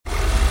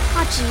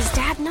Jeez,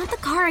 Dad, not the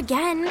car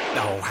again.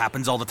 Oh,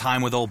 happens all the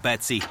time with old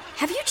Betsy.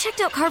 Have you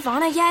checked out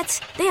Carvana yet?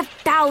 They have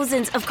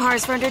thousands of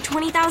cars for under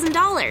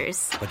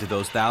 $20,000. But do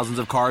those thousands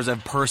of cars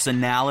have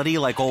personality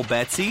like old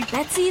Betsy?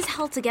 Betsy's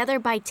held together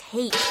by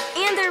tape.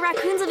 And there are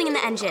raccoons living in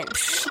the engine.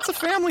 It's a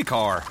family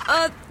car.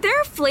 There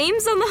are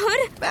flames on the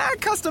hood?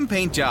 Custom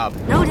paint job.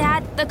 No,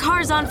 Dad, the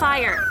car's on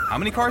fire. How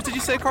many cars did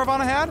you say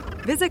Carvana had?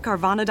 Visit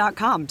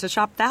Carvana.com to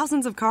shop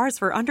thousands of cars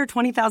for under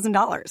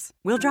 $20,000.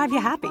 We'll drive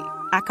you happy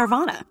at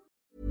Carvana.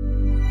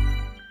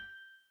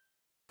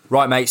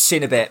 Right, mate,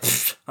 sin a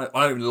bit.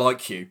 I don't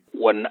like you.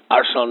 When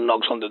Arsenal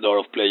knocks on the door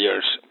of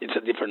players, it's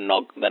a different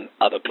knock than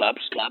other clubs.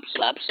 Slaps.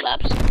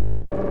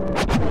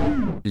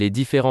 Les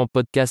différents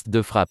podcasts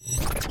de Frappe.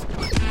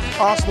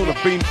 Arsenal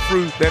have been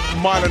through that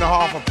mile and a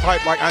half of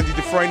pipe like Andy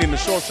Dufresne in the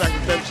Shawshank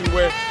Redemption,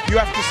 where you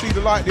have to see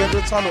the light at the end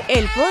of the tunnel.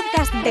 El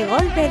podcast de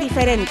Golpe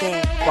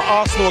Diferente. But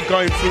Arsenal are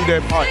going through their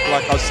pipe,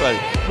 like I say.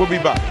 We'll be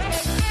back.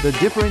 The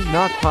Different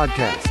Knock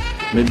Podcast.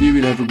 Maybe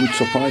we'll have a good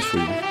surprise for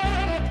you.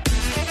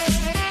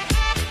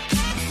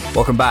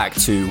 Welcome back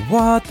to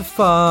What the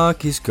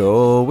Fuck is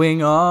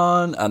Going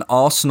On, an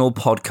Arsenal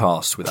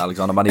podcast with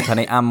Alexander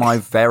Moneypenny and my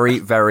very,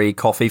 very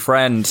coffee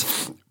friend,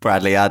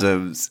 Bradley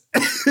Adams.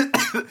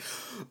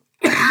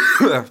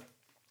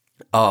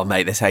 Oh,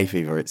 mate, this hay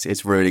fever,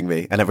 it's ruining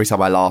me. And every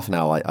time I laugh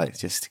now, I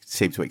just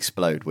seem to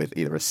explode with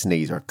either a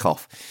sneeze or a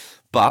cough.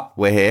 But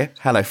we're here.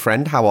 Hello,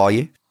 friend. How are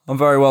you? I'm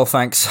very well,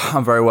 thanks.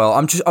 I'm very well.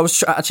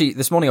 Actually,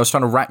 this morning I was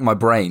trying to rack my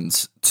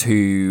brains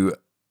to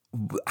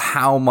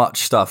how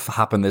much stuff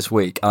happened this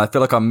week, and I feel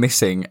like I'm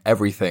missing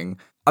everything.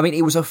 I mean,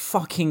 it was a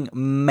fucking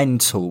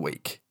mental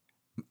week.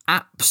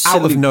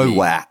 Absolutely. Out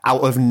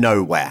of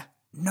nowhere.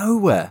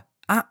 Nowhere.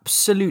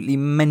 Absolutely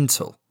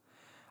mental.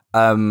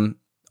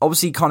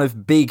 Obviously, kind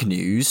of big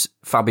news,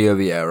 Fabio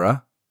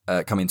Vieira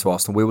coming to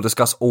Arsenal. We will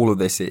discuss all of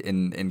this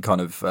in kind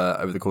of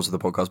over the course of the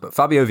podcast, but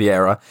Fabio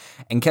Vieira,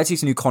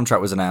 Nketiah's new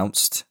contract was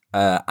announced,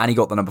 and he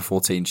got the number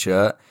 14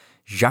 shirt.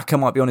 Xhaka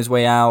might be on his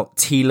way out.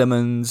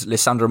 Tielemans,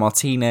 Lisandro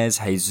Martinez,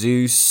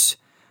 Jesus.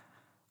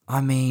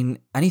 I mean,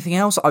 anything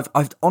else?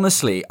 I've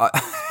honestly,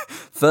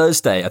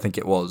 Thursday, I think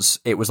it was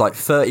like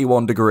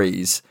 31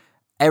 degrees.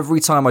 Every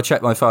time I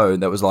checked my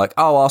phone, there was like,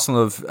 oh,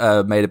 Arsenal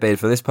have made a bid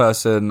for this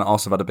person.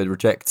 Arsenal had a bid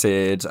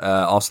rejected.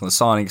 Arsenal are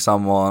signing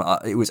someone.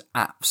 It was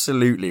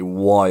absolutely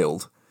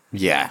wild.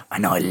 Yeah.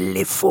 And I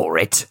live for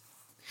it.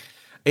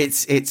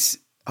 It's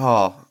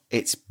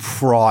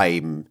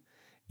prime,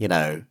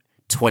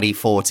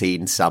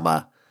 2014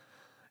 summer,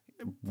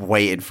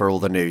 waiting for all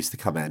the news to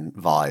come in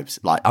vibes.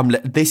 Like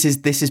this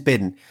has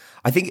been,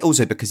 I think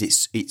also because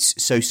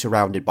it's so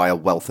surrounded by a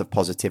wealth of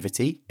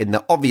positivity in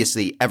that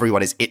obviously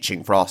everyone is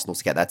itching for Arsenal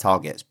to get their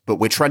targets, but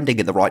we're trending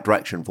in the right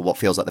direction for what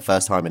feels like the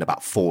first time in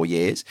about 4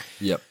 years.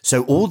 Yep.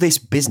 So all this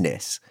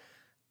business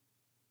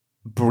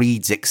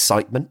breeds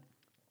excitement.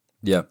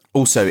 Yeah.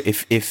 Also,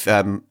 if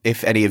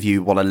any of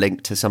you want to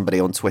link to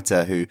somebody on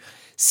Twitter who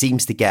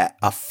seems to get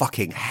a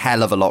fucking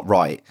hell of a lot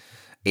right,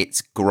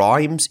 it's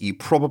Grimes. You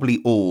probably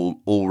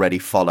all already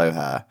follow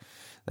her.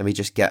 Let me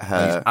just get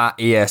her. He's at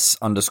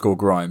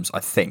ES_Grimes, I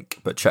think,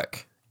 but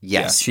check.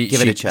 Yes, yeah,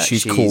 give it a check.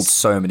 She's called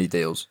so many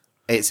deals.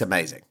 It's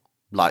amazing.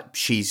 Like,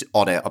 she's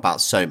on it about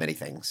so many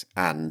things.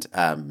 And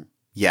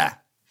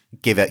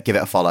give it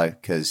a follow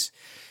because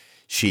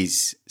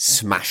she's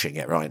smashing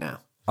it right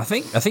now. I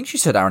think she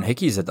said Aaron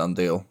Hickey's a done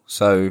deal.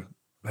 So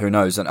who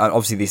knows? And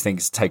obviously these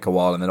things take a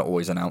while and they're not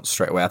always announced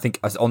straight away. I think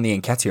on the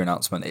Nketiah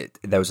announcement, it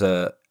was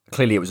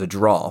a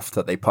draft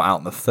that they put out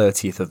on the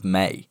 30th of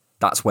May.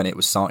 That's when it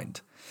was signed.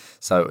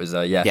 So it was,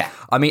 yeah.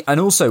 I mean, and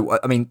also,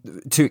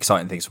 two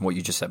exciting things from what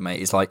you just said,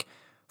 mate, is like,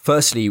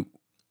 firstly,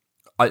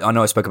 I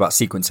know I spoke about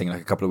sequencing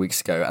like a couple of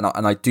weeks ago, and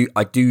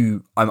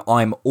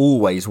I'm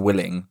always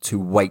willing to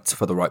wait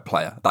for the right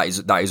player. That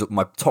is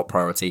my top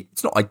priority.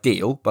 It's not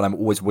ideal, but I'm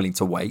always willing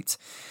to wait.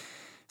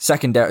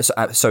 Secondary,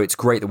 so it's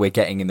great that we're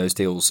getting in those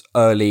deals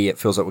early. It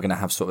feels like we're going to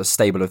have sort of a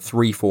stable of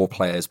 3-4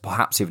 players,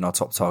 perhaps even our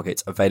top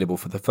targets, available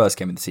for the first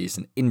game of the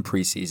season in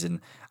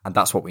pre-season, and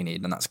that's what we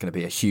need, and that's going to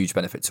be a huge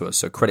benefit to us.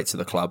 So credit to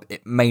the club.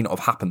 It may not have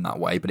happened that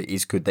way, but it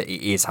is good that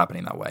it is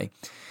happening that way.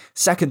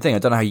 Second thing, I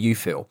don't know how you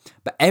feel,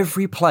 but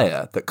every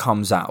player that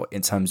comes out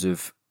in terms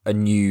of a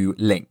new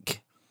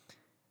link,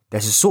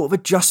 there's a sort of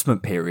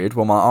adjustment period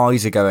where my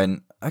eyes are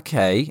going,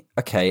 okay,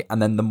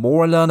 and then the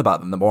more I learn about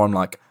them, the more I'm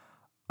like,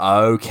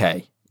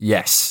 okay.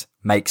 Yes,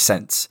 makes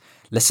sense.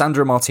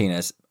 Lisandro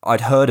Martinez,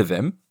 I'd heard of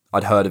him,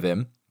 but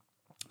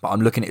I'm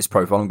looking at his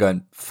profile, I'm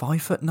going,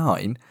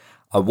 5'9".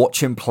 I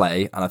watch him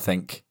play and I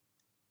think,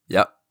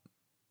 yep.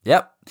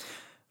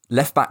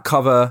 Left back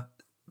cover,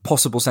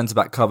 possible centre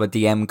back cover,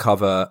 DM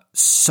cover,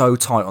 so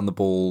tight on the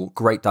ball,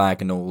 great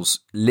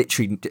diagonals,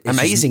 literally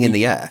amazing in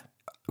the air.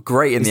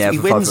 Great in the air. He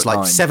for wins 5'9". like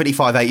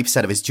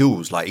 75-80% of his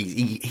duels. Like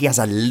he has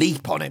a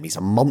leap on him. He's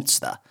a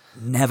monster.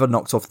 Never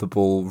knocked off the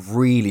ball,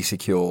 really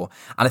secure.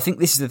 And I think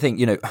this is the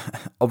thing,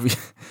 obviously,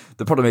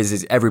 the problem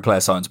is every player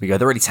signs, we go,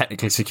 they're really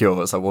technically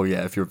secure. It's like, well,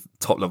 yeah, if you're a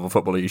top level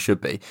footballer, you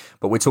should be.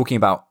 But we're talking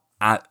about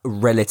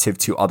relative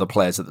to other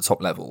players at the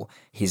top level,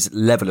 his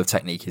level of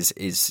technique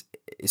is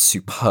is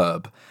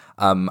superb.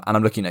 And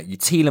I'm looking at you,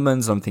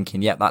 Tielemans, and I'm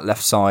thinking, yeah, that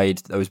left side,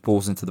 those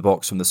balls into the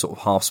box from the sort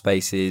of half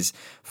spaces.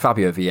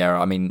 Fabio Vieira,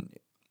 I mean,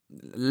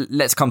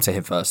 let's come to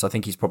him first. I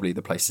think he's probably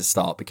the place to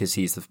start because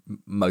he's the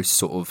most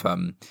sort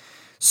of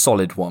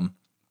solid one.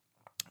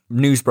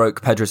 News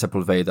broke Pedro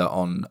Sepulveda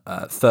on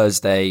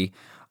Thursday.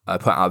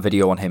 Put out a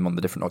video on him on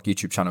the Different Knock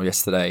YouTube channel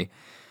yesterday.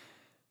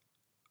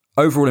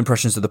 Overall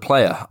impressions of the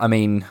player. I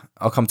mean,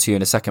 I'll come to you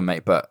in a second,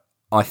 mate, but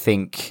I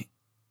think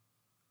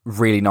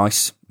really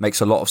nice,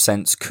 makes a lot of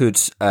sense, could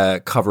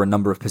cover a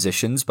number of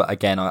positions. But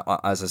again,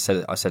 as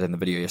I said in the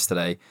video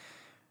yesterday,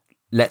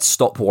 let's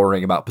stop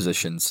worrying about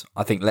positions.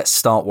 I think let's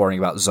start worrying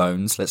about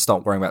zones. Let's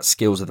start worrying about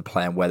skills of the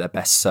player and where they're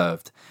best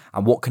served.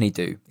 And what can he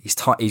do? He's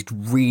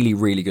really,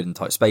 really good in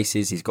tight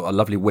spaces. He's got a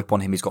lovely whip on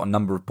him. He's got a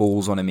number of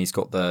balls on him. He's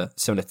got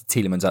similar to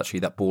Tielemans,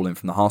 actually, that ball in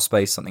from the half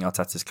space, something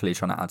Arteta's clearly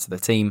trying to add to the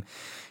team.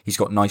 He's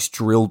got nice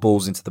drill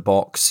balls into the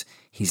box.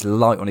 He's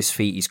light on his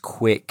feet. He's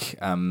quick.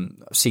 I've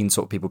seen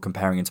sort of people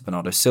comparing him to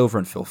Bernardo Silva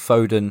and Phil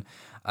Foden.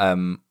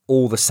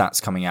 All the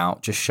stats coming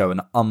out just show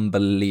an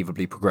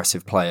unbelievably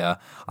progressive player.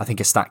 I think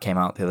a stat came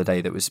out the other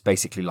day that was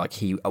basically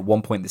like at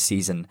one point this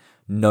season,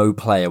 no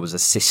player was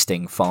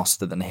assisting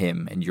faster than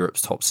him in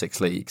Europe's top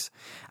 6 leagues.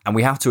 And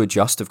we have to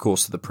adjust, of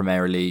course, to the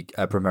Premier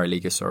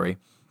Liga, sorry.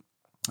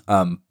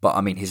 But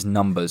I mean, his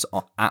numbers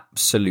are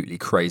absolutely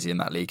crazy in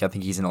that league. I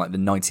think he's in like the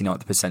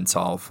 99th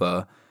percentile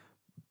for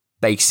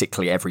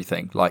basically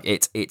everything. Like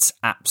it's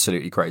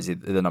absolutely crazy,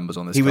 the numbers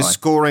on this guy. He was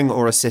scoring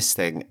or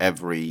assisting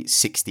every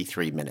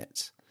 63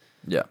 minutes.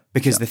 Yeah.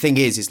 Because the thing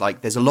is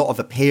like there's a lot of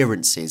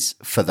appearances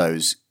for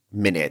those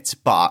minutes,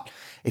 but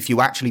if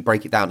you actually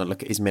break it down and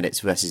look at his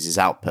minutes versus his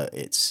output,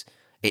 it's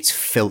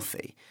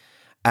filthy.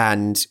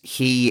 And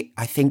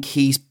I think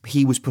he's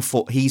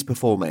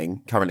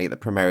performing currently at the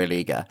Premier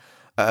Liga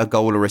at a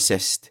goal or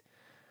assist.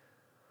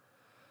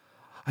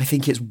 I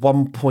think it's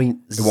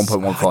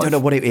 1.15. I don't know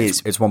what it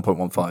is. It's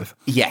 1.15.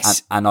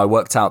 Yes. And I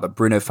worked out that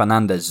Bruno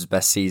Fernandes's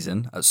best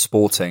season at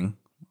Sporting,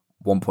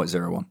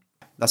 1.01.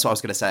 That's what I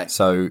was going to say.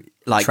 So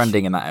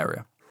trending in that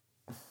area.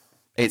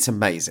 It's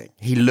amazing.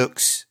 He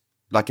looks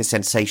like a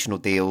sensational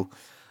deal,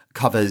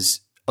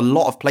 covers a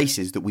lot of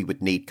places that we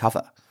would need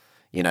cover.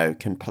 You know,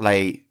 can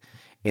play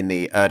in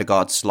the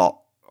Ødegaard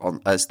slot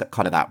as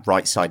that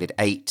right-sided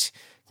 8,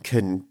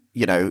 can,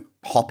 you know,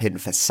 hop in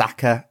for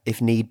Saka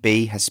if need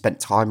be, has spent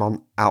time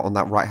out on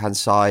that right-hand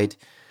side.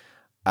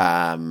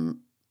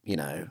 You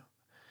know,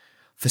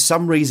 for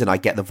some reason I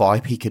get the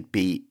vibe he could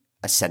be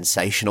a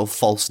sensational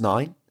false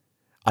 9.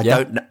 I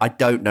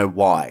don't know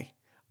why.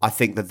 I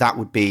think that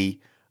would be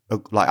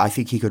I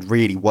think he could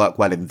really work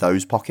well in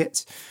those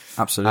pockets.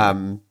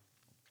 Absolutely.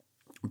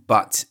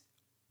 But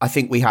I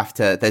think we have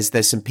to.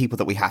 There's some people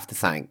that we have to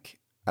thank,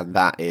 and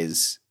that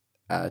is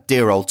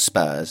dear old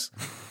Spurs,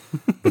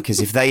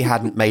 because if they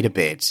hadn't made a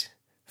bid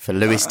for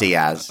Luis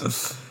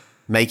Diaz,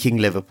 making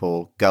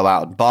Liverpool go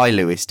out and buy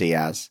Luis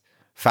Diaz,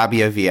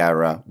 Fabio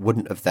Vieira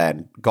wouldn't have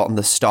then gotten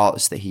the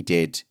starts that he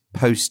did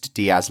post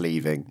Diaz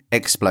leaving,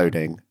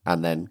 exploding,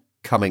 and then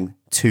coming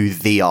to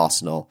the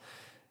Arsenal.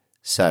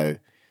 So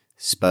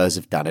Spurs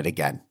have done it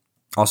again.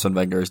 Arsene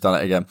Wenger has done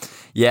it again.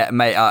 Yeah,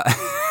 mate.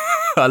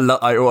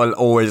 I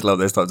always love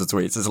those types of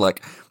tweets. It's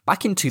like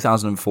back in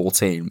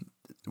 2014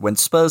 when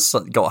Spurs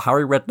got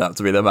Harry Redknapp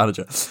to be their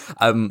manager.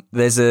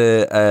 There's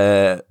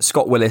a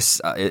Scott Willis,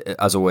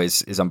 as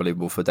always, is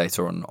unbelievable for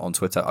data on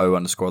Twitter.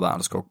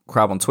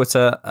 O_that_crab on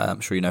Twitter.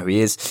 I'm sure you know who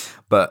he is,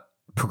 but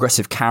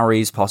progressive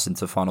carries, pass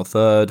into the final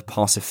third,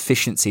 pass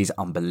efficiency is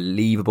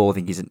unbelievable. I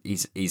think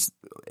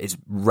his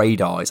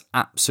radar is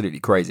absolutely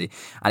crazy,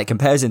 and it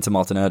compares him to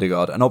Martin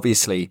Ødegaard. And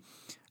obviously,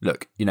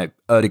 look, you know,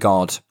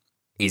 Ødegaard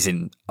is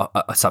in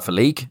a tougher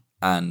league,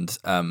 and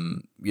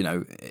you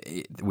know,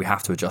 we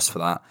have to adjust for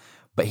that.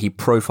 But he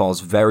profiles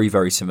very,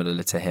 very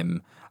similarly to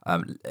him.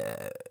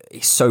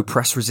 He's so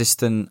press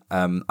resistant.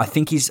 I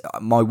think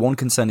my one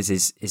concern is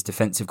his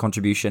defensive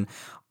contribution.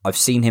 I've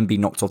seen him be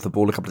knocked off the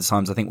ball a couple of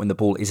times. I think when the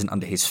ball isn't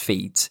under his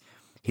feet,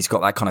 he's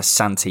got that kind of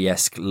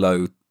Santi-esque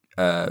low,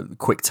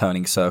 quick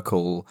turning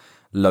circle,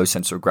 low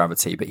center of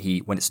gravity. But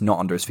when it's not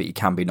under his feet, he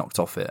can be knocked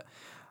off it.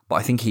 But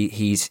I think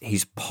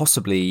it's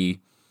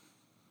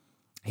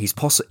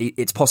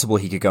possible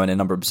he could go in a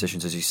number of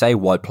positions, as you say,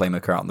 wide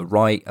playmaker out on the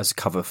right as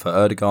cover for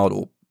Ødegaard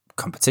or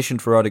competition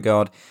for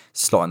Ødegaard,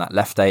 slot in that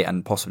left 8,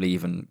 and possibly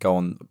even go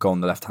on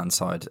the left hand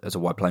side as a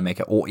wide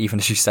playmaker, or even,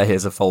 as you say,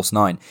 as a false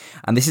 9.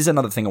 And this is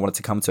another thing I wanted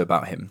to come to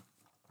about him.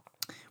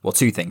 Well,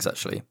 two things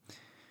actually.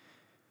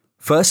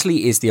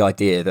 Firstly, is the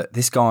idea that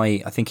this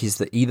guy, I think,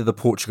 is either the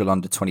Portugal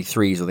under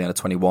 23s or the under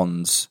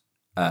 21s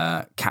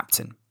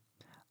captain.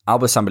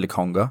 Alba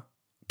Sambilikonga,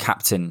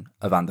 captain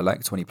of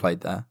Anderlecht when he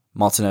played there.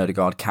 Martin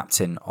Ødegaard,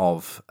 captain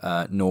of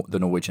the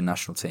Norwegian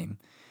national team.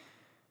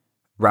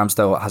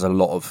 Ramsdale has a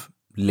lot of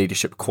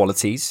leadership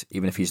qualities,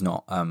 even if he's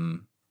not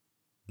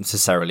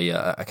necessarily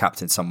a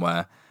captain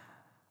somewhere.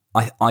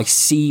 I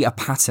see a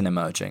pattern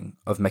emerging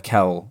of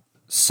Mikel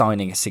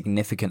signing a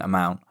significant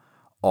amount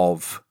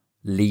of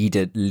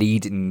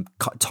leading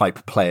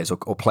type players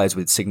or players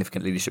with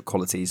significant leadership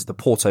qualities. The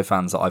Porto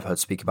fans that I've heard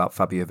speak about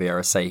Fabio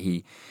Vieira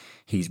say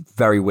he's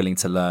very willing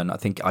to learn. I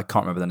can't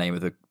remember the name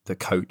of the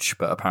coach,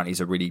 but apparently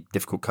he's a really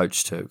difficult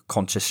coach to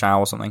Conceição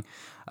or something.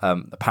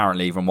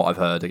 Apparently, from what I've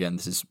heard, again,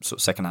 this is sort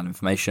of secondhand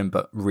information,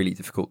 but really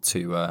difficult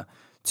to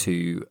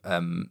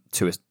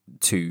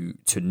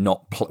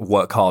not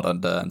work hard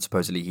under, and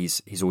supposedly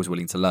he's always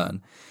willing to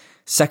learn.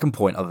 Second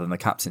point, other than the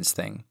captain's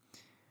thing,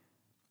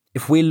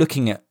 if we're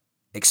looking at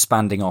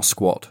expanding our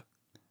squad,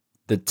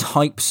 the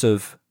types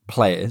of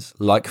players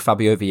like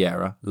Fabio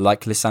Vieira,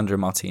 like Lisandro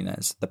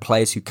Martinez, the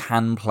players who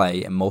can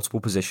play in multiple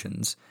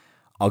positions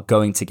are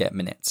going to get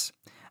minutes.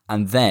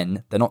 And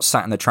then they're not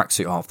sat in the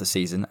tracksuit half the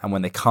season, and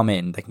when they come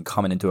in, they can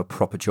come in and do a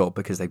proper job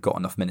because they've got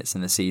enough minutes in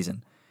the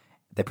season.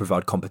 They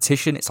provide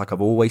competition. It's like I've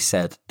always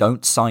said,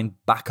 don't sign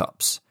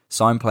backups.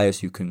 Sign players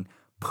who can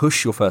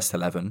push your first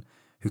 11,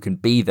 who can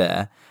be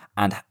there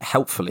and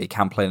helpfully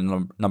can play in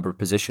a number of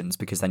positions,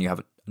 because then you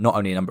have not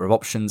only a number of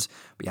options,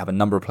 but you have a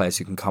number of players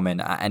who can come in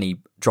at any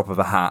drop of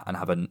a hat and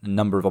have a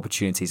number of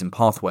opportunities and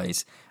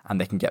pathways, and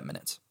they can get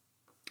minutes.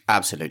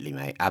 Absolutely,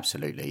 mate.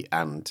 Absolutely.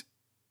 And,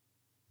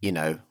 you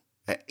know,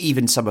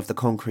 even some of the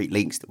concrete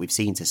links that we've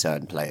seen to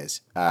certain players,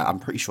 I'm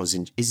pretty sure is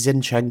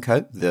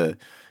Zinchenko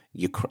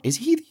is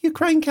he the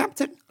Ukraine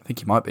captain? I think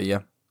he might be, yeah.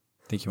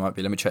 I think he might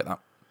be. Let me check that.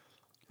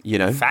 You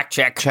know, fact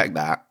check. Check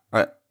that.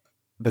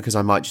 Because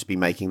I might just be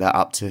making that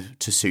up to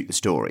suit the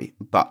story.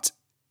 But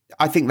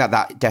I think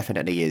that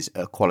definitely is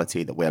a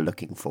quality that we're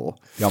looking for.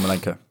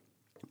 Yarmolenko.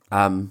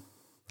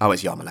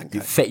 It's Yarmolenko.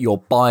 You fit your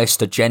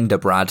biased agenda,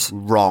 Brad.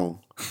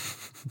 Wrong.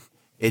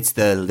 It's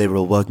the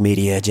liberal woke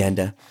media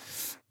agenda.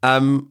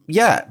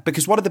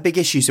 Because one of the big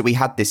issues that we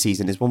had this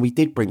season is when we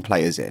did bring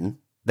players in,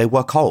 they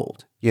were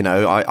cold. You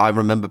know, I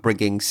remember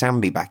bringing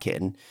Sambi back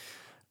in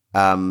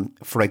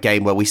for a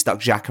game where we stuck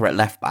Xhaka at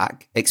left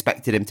back,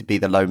 expected him to be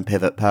the lone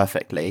pivot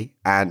perfectly,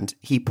 and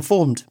he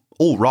performed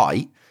all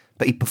right,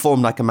 but he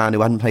performed like a man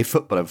who hadn't played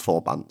football in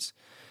 4 months.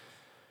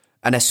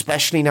 And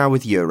especially now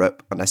with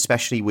Europe, and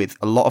especially with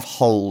a lot of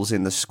holes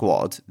in the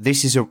squad,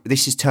 this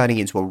is turning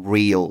into a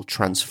real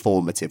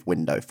transformative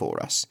window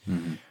for us.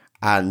 Mm-hmm.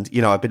 And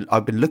you know,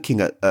 I've been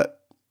looking at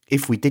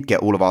if we did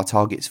get all of our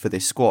targets for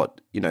this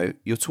squad, you know,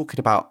 you're talking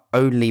about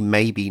only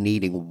maybe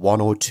needing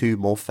 1 or 2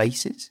 more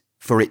faces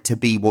for it to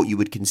be what you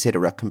would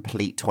consider a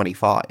complete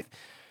 25.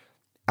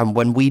 And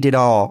when we did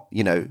our,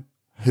 you know,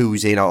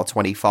 who's in our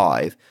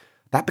 25,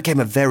 that became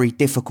a very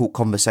difficult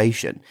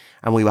conversation.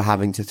 And we were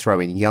having to throw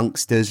in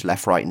youngsters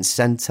left, right and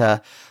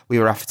centre. We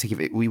were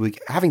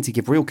having to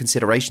give real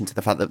consideration to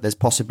the fact that there's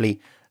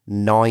possibly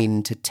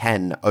 9 to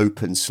 10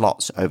 open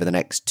slots over the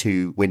next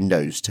 2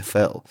 windows to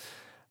fill.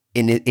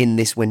 In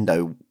this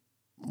window,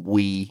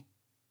 we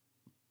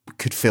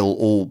could fill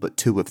all but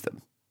 2 of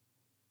them,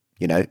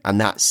 you know, and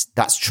that's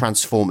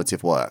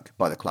transformative work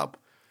by the club.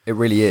 It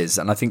really is,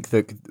 and I think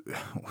that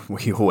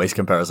we always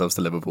compare ourselves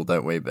to Liverpool,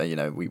 don't we? But you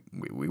know, we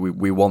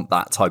want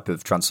that type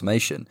of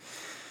transformation.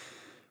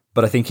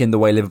 But I think in the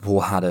way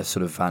Liverpool had a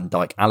sort of Van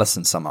Dijk,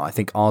 Alisson summer, I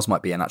think ours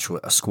might be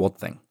a squad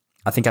thing.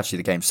 I think actually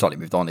the game's slightly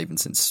moved on even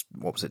since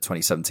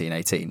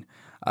 2017-18.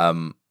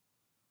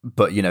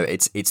 But, you know,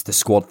 it's the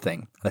squad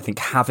thing. And I think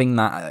having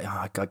that,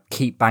 I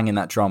keep banging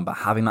that drum, but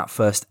having that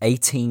first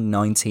 18,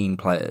 19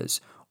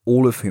 players,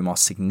 all of whom are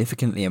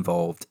significantly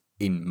involved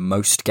in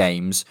most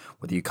games,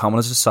 whether you come on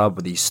as a sub,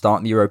 whether you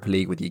start in the Europa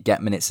League, whether you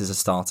get minutes as a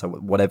starter,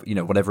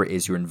 whatever it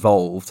is, you're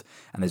involved.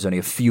 And there's only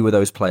a few of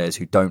those players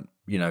who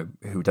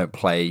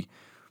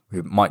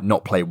might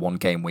not play 1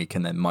 game week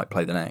and then might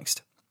play the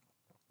next.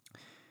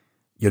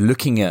 You're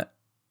looking at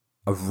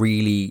a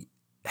really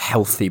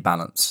healthy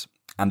balance.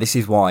 And this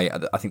is why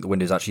I think the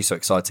window is actually so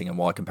exciting, and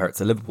why I compare it to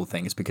the Liverpool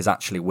thing is because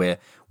actually we're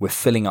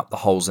filling up the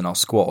holes in our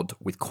squad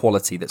with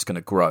quality that's going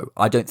to grow.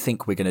 I don't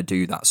think we're going to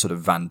do that sort of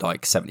Van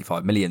Dijk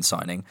 75 million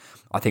signing.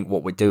 I think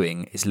what we're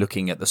doing is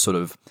looking at the sort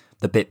of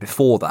the bit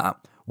before that,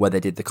 where they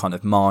did the kind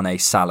of Mane,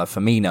 Salah,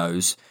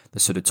 Firminos, the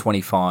sort of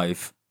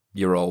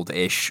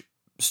 25-year-old-ish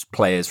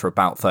players for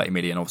about 30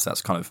 million. Obviously,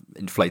 that's kind of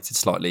inflated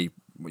slightly,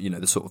 you know,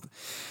 the sort of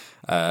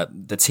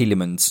the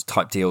Tielemans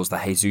type deals, the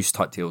Jesus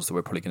type deals that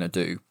we're probably going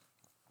to do,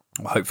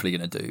 or hopefully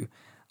going to do,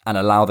 and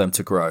allow them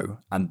to grow,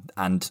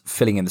 and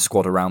filling in the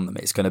squad around them.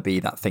 It's going to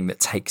be that thing that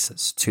takes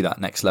us to that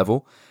next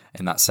level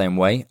in that same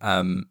way.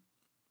 And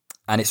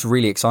it's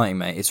really exciting,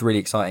 mate. It's really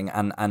exciting.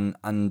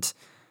 And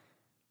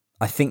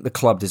I think the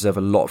club deserve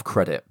a lot of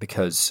credit,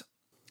 because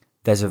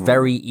there's a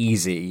very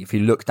easy, if you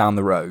look down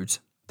the road,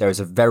 there is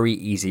a very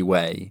easy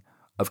way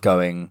of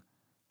going,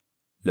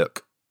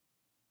 look,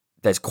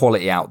 there's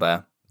quality out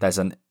there. There's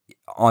an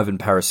Ivan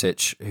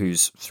Perisic,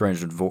 who's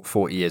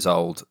 340 years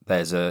old.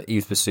 There's a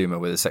Yves Bissouma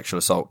with a sexual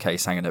assault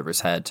case hanging over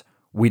his head.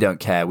 We don't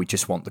care. We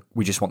just want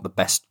the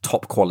best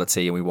top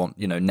quality, and we want,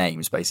 you know,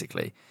 names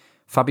basically.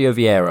 Fabio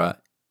Vieira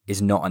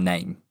is not a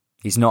name.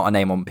 He's not a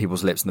name on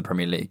people's lips in the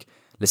Premier League.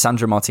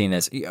 Lisandro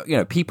Martinez, you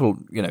know, people,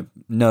 you know,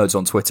 nerds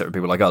on Twitter and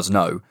people like us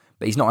know,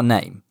 but he's not a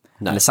name.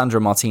 No.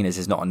 Lisandro Martinez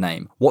is not a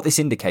name. What this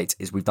indicates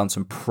is we've done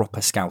some proper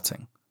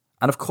scouting.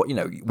 And of course,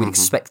 we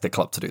expect the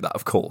club to do that,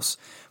 of course.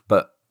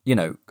 But,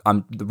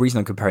 the reason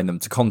I'm comparing them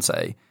to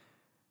Conte,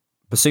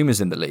 Basuma's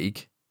in the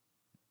league.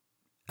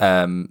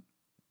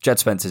 Jed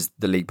Spencer's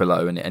the league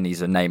below, and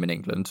he's a name in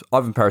England.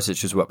 Ivan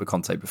Perisic has worked with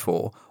Conte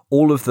before.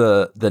 All of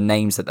the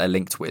names that they're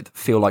linked with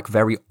feel like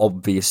very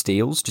obvious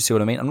deals. Do you see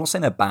what I mean? I'm not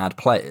saying they're bad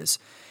players.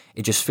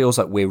 It just feels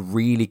like we're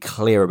really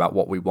clear about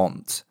what we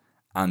want,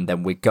 and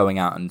then we're going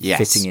out and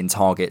fitting in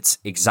targets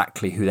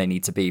exactly who they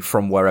need to be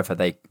from wherever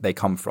they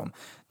come from.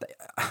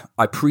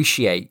 I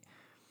appreciate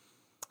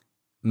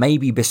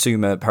maybe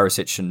Bissouma,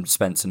 Perisic and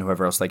Spence and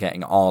whoever else they're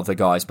getting are the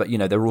guys, but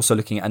they're also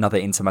looking at another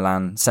Inter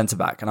Milan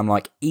centre-back, and I'm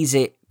like, is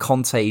it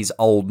Conte's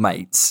old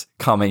mates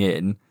coming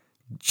in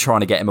trying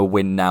to get him a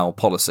win now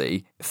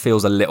policy? It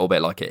feels a little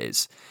bit like it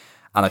is.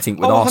 And I think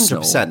with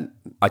Arsenal, 100%.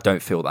 I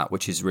don't feel that,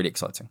 which is really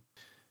exciting.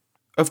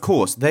 Of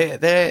course,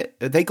 they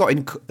got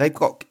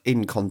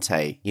in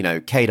Conte.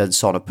 Kane and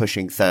Son are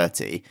pushing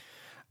 30,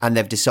 and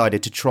they've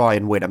decided to try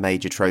and win a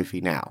major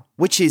trophy now,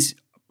 which is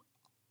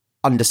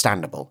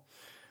understandable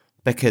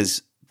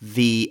because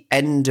the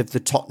end of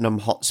the Tottenham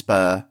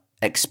Hotspur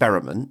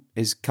experiment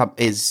is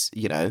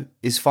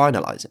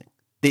finalising.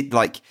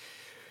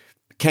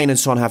 Kane and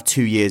Son have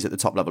 2 years at the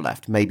top level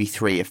left, maybe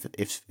 3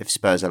 if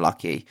Spurs are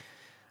lucky,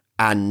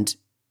 and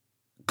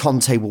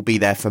Conte will be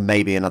there for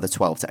maybe another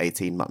 12 to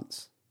 18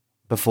 months.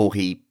 Before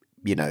his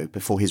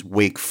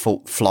wig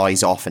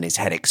flies off and his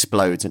head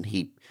explodes and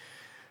he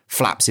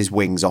flaps his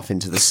wings off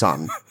into the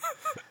sun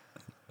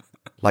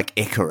like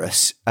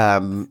Icarus.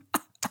 They're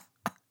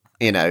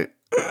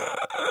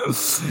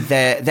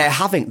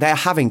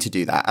having to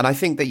do that, and I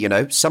think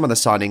that some of the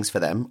signings for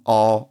them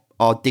are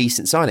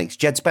decent signings.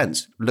 Jed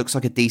Spence looks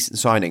like a decent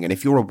signing, and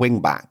if you're a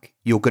wing back,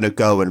 you're going to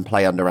go and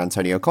play under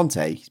Antonio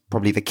Conte. He's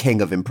probably the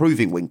king of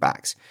improving wing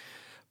backs.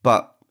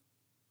 But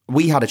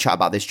we had a chat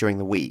about this during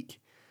the week.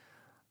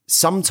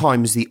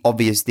 Sometimes the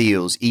obvious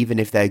deals, even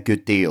if they're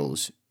good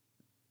deals,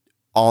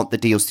 aren't the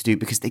deals to do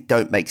because they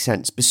don't make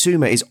sense.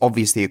 Bissouma is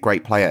obviously a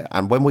great player,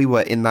 and when we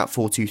were in that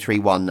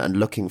 4-2-3-1 and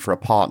looking for a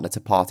partner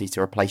to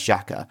replace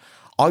Xhaka,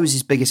 I was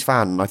his biggest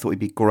fan and I thought he'd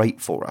be great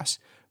for us.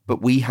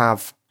 But we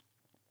have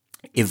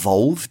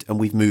evolved and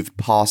we've moved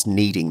past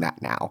needing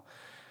that now.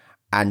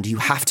 And you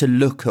have to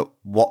look at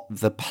what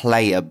the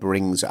player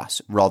brings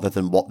us rather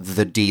than what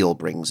the deal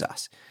brings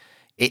us.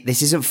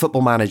 This isn't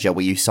Football Manager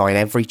where you sign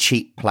every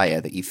cheap player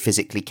that you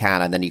physically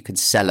can and then you can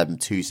sell them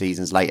 2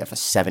 seasons later for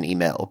 70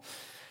 mil.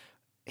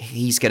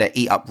 He's going to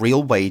eat up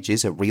real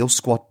wages, a real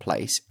squad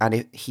place,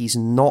 and he's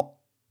not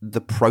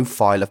the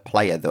profile of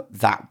player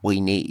that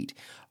we need.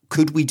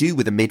 Could we do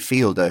with a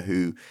midfielder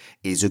who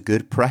is a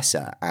good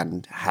presser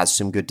and has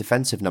some good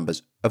defensive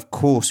numbers? Of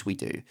course we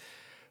do.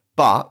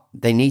 But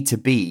they need to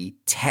be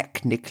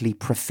technically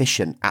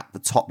proficient at the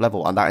top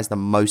level, and that is the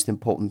most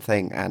important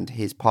thing, and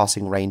his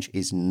passing range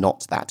is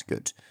not that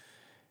good.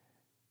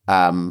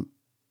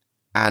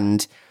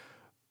 And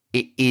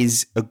it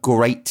is a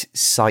great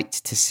sight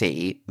to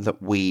see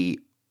that we're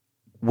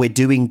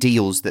doing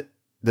deals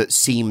that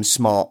seem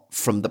smart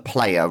from the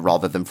player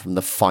rather than from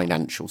the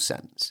financial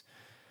sense.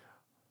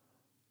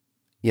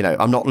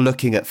 I'm not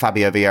looking at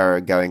Fabio Vieira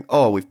and going,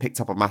 oh, we've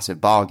picked up a massive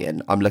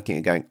bargain. I'm looking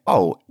at going,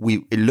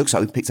 it looks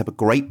like we've picked up a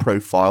great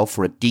profile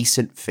for a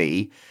decent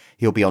fee.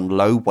 He'll be on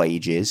low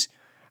wages,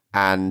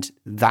 and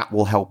that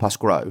will help us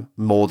grow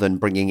more than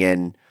bringing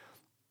in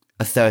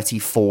a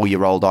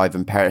 34-year-old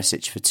Ivan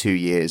Perisic for 2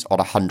 years on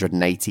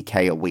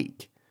 180k a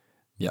week.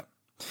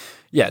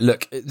 Yeah,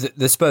 look,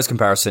 the Spurs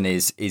comparison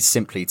is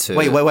simply to...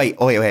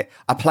 Wait.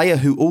 A player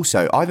who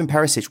also, Ivan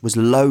Perisic, was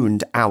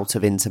loaned out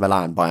of Inter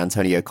Milan by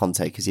Antonio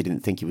Conte because he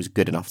didn't think he was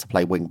good enough to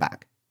play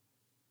wing-back.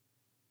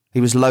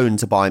 He was loaned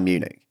to Bayern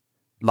Munich.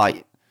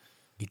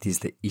 It is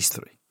the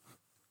history.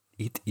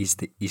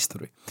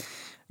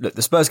 Look,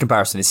 the Spurs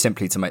comparison is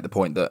simply to make the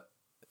point that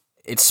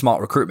it's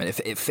smart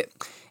recruitment.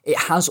 It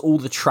has all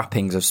the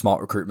trappings of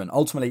smart recruitment.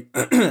 Ultimately,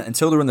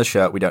 until they're in the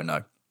shirt, we don't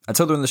know.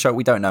 Until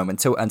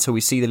we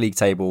see the league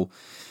table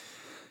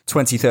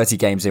 20, 30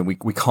 games in,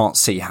 we can't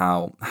see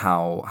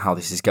how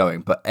this is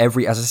going. But as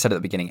I said at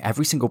the beginning,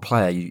 every single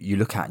player you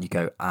look at and you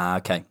go,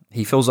 okay,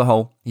 he fills a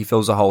hole. He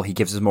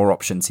gives us more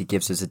options. He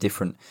gives us a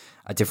different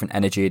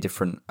energy,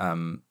 different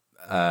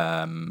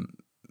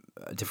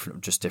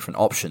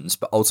options,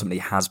 but ultimately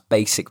has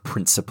basic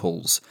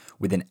principles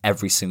within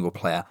every single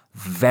player.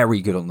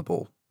 Very good on the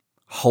ball.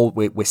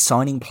 We're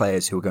signing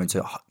players who are going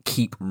to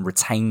keep and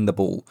retain the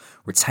ball,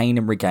 retain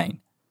and regain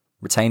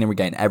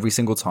every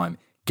single time,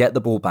 get the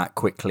ball back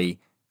quickly,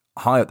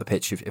 high up the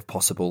pitch if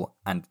possible,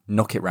 and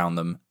knock it round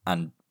them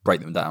and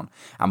break them down.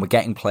 And we're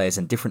getting players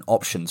in different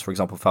options, for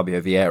example, Fabio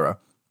Vieira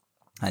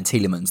and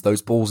Tielemans,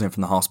 those balls in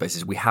from the half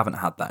spaces, we haven't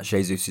had that.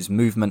 Jesus'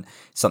 movement,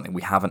 something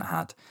we haven't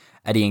had.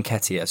 Eddie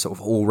Nketiah, sort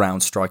of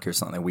all-round striker, is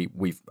something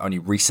we've only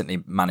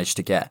recently managed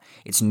to get.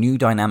 It's new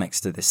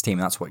dynamics to this team.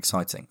 That's what's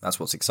exciting. And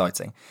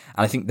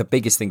I think the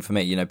biggest thing for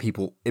me,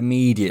 people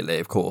immediately,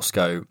 of course,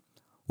 go,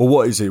 well,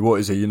 what is he?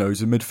 Is he a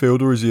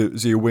midfielder?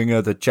 Is he a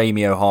winger? The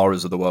Jamie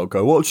O'Hara's of the world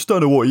go, well, I just don't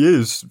know what he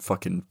is.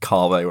 Fucking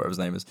Carve, whatever his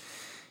name is.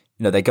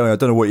 they're going, I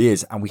don't know what he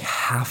is. And we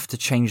have to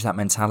change that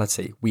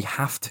mentality. We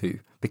have to,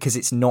 because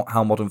it's not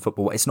how modern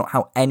football, it's not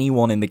how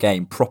anyone in the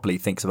game properly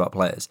thinks about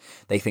players.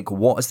 They think,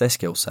 what is their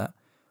skill set?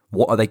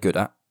 What are they good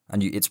at?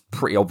 And it's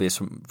pretty obvious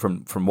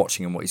from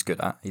watching him what he's good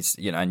at. He's,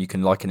 and you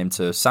can liken him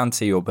to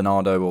Santi or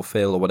Bernardo or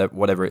Phil or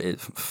whatever it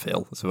is.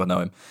 Phil, that's who I know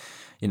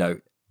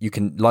him. You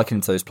can liken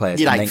him to those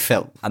players.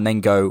 Phil. And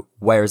then go,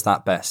 where is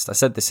that best? I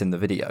said this in the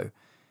video.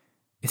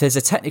 If there's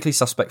a technically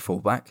suspect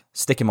fullback,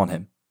 stick him on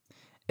him.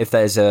 If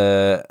there's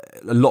a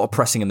lot of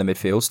pressing in the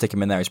midfield, stick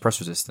him in there. He's press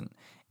resistant.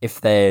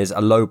 If there's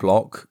a low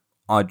block,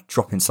 I'd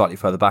drop him slightly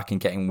further back and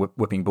getting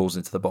whipping balls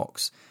into the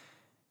box.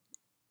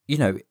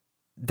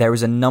 There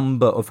is a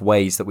number of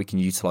ways that we can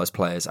utilise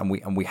players, and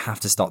we have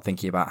to start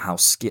thinking about how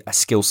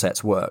skill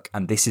sets work.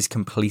 And this is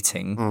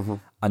completing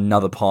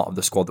another part of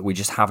the squad that we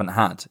just haven't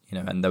had.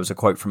 And there was a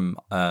quote from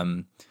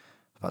about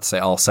to say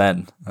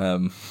Arsene,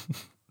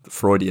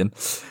 Freudian.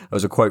 There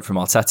was a quote from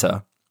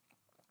Arteta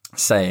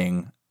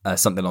saying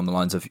something along the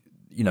lines of,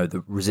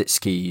 the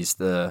Rosicki's,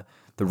 the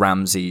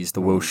Ramseys,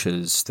 the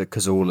Wilshires, the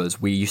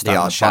Cazolas. We used to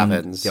have the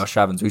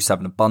Arshavins. We used to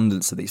have an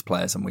abundance of these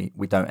players, and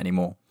we don't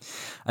anymore.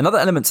 Another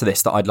element to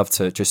this that I'd love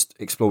to just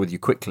explore with you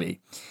quickly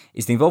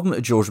is the involvement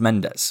of Jorge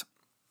Mendes.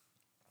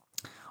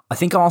 I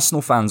think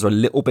Arsenal fans are a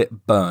little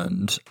bit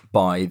burned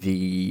by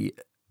the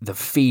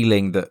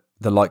feeling that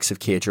the likes of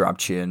Kia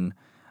Jarabchian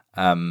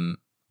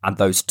and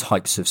those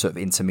types of sort of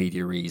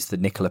intermediaries, the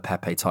Nicola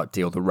Pepe type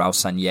deal, the Raul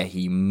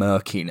Sanyehi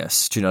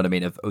murkiness, do you know what I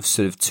mean, of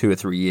sort of 2 or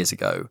 3 years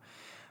ago,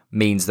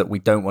 means that we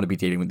don't want to be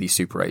dealing with these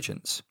super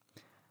agents.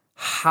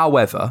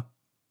 However,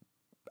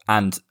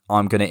 and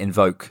I'm going to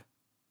invoke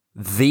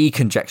the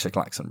conjecture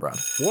klaxon, Brad.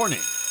 Warning,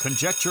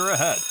 conjecture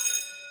ahead.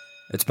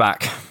 It's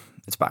back.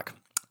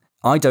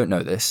 I don't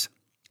know this,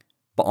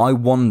 but I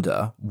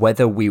wonder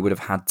whether we would have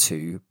had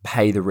to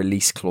pay the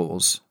release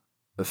clause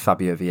of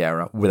Fabio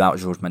Vieira without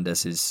Jorge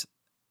Mendes'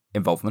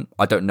 involvement.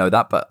 I don't know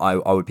that, but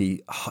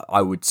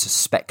I would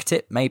suspect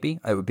it. Maybe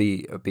it would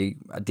be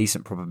a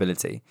decent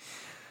probability.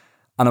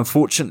 And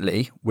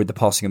unfortunately, with the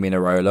passing of Mino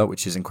Raiola,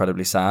 which is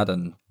incredibly sad,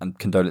 and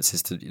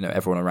condolences to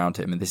everyone around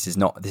him. And this is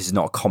not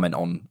a comment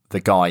on the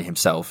guy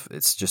himself.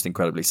 It's just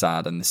incredibly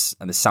sad, and this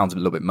sounds a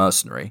little bit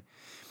mercenary.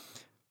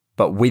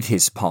 But with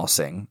his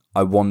passing,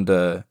 I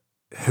wonder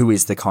who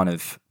is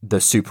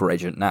the super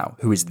agent now.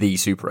 Who is the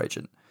super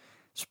agent?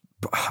 It's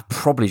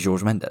probably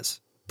Jorge Mendes.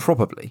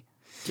 Probably.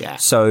 Yeah.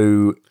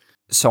 So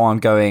I'm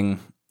going,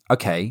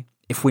 okay,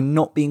 if we're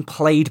not being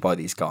played by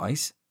these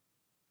guys,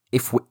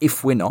 if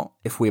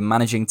we're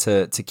managing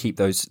to keep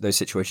those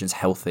situations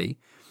healthy,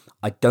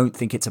 I don't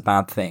think it's a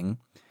bad thing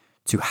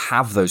to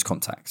have those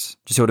contacts.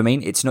 Do you see what I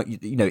mean? It's not,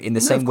 in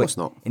the same way,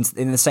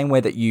 in the same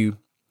way that you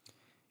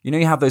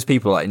have those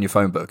people like in your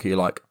phone book, you're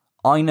like,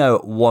 I know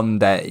one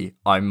day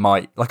I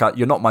might,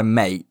 you're not my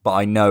mate, but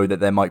I know that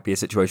there might be a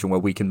situation where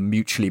we can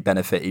mutually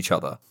benefit each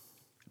other.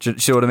 Do you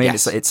see what I mean?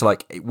 Yes. It's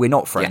like we're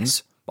not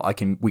friends, but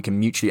we can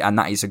mutually, and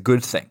that is a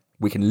good thing.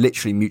 We can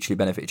literally mutually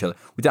benefit each other.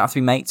 We don't have to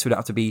be mates. We don't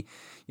have to be,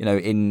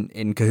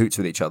 in cahoots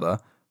with each other,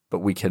 but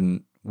we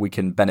can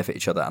benefit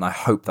each other. And I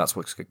hope that's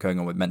what's going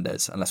on with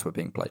Mendes, unless we're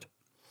being played.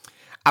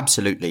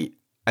 Absolutely.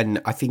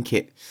 And I think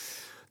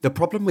the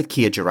problem with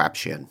Kia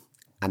Jarabchian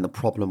and the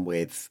problem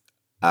with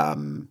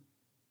Raul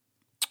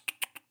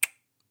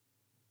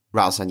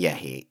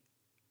Sanyehi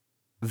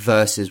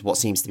versus what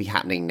seems to be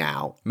happening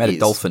now. Made a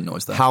dolphin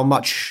noise there. How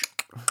much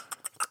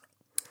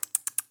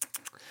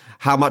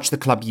the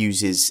club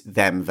uses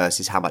them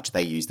versus how much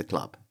they use the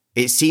club.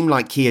 It seemed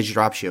like Kia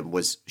Jarabchian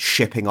was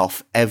shipping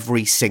off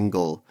every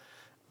single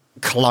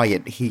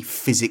client he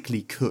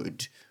physically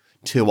could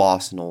to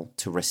Arsenal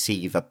to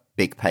receive a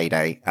big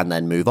payday and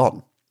then move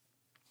on.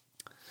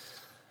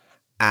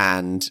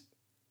 And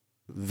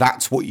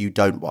that's what you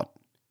don't want.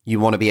 You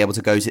want to be able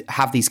to go to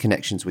have these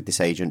connections with this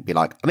agent, be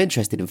like, I'm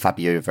interested in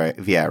Fabio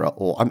Vieira,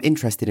 or I'm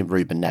interested in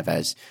Ruben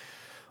Neves,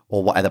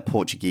 or whatever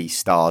Portuguese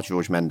star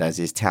Jorge Mendes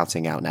is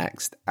touting out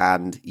next,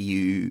 and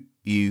you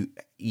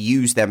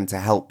use them to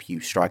help you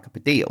strike up a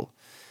deal.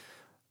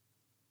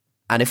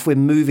 And if we're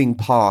moving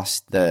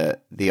past the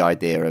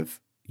idea of,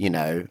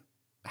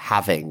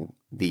 having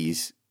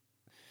these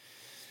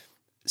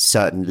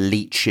certain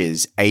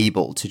leeches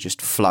able to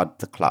just flood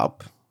the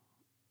club,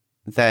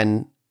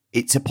 then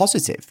it's a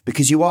positive,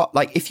 because you are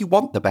if you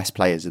want the best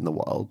players in the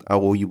world,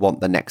 or you want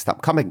the next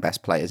upcoming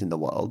best players in the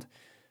world,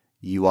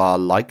 you are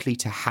likely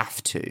to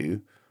have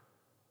to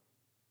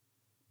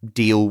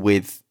deal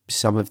with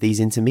some of these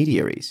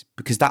intermediaries,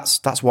 because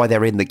that's why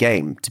they're in the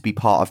game, to be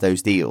part of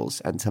those deals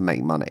and to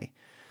make money.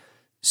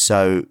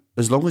 So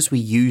as long as we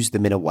use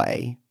them in a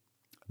way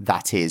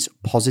that is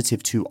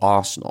positive to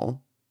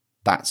Arsenal,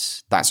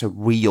 that's a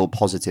real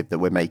positive that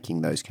we're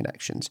making those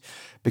connections,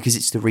 because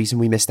it's the reason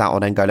we missed out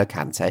on N'Golo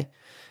Kante,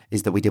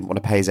 is that we didn't want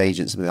to pay his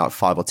agent something like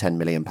 £5 or £10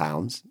 million,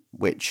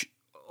 which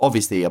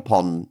obviously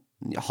upon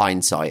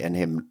hindsight and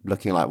him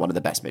looking like one of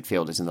the best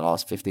midfielders in the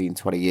last 15,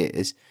 20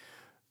 years,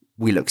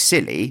 we look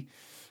silly.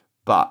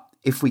 But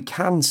if we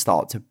can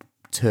start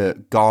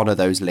to garner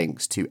those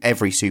links to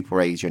every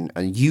super agent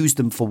and use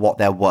them for what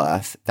they're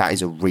worth, that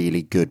is a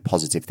really good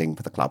positive thing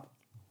for the club.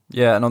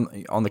 Yeah,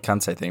 and on the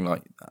Kante thing,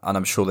 like, and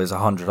I'm sure there's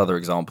 100 other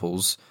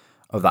examples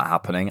of that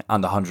happening,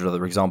 and 100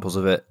 other examples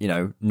of it,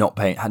 not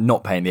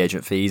paying the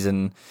agent fees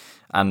and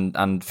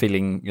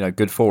feeling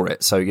good for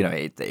it. So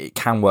it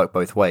can work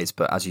both ways,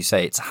 but as you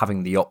say, it's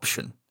having the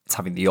option. It's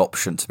having the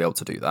option to be able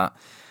to do that.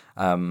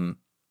 And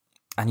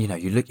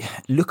you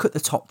look at the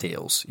top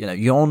deals.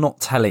 You're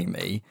not telling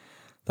me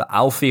that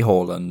Alfie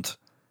Haaland,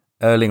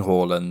 Erling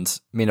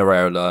Haaland, Mino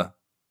Raiola,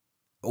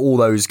 all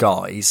those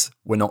guys,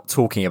 we're not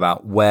talking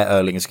about where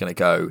Erling is going to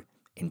go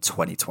in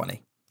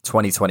 2020,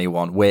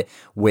 2021.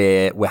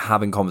 We're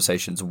having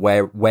conversations.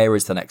 Where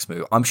is the next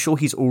move? I'm sure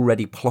he's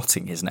already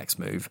plotting his next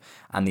move,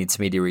 and the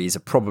intermediaries are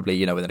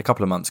probably, within a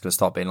couple of months, going to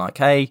start being like,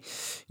 hey,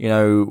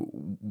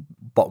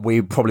 but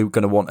we're probably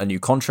going to want a new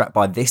contract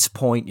by this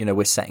point.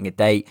 We're setting a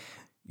date.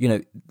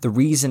 The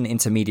reason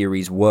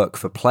intermediaries work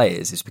for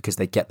players is because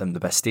they get them the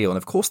best deal, and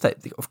of course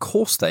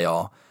they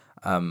are.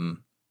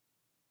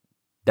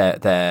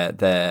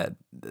 They're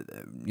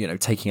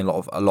taking a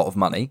lot of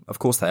money. Of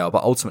course they are,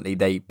 but ultimately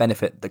they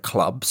benefit the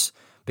clubs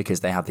because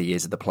they have the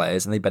ears of the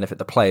players, and they benefit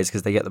the players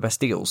because they get the best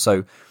deals.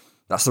 So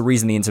that's the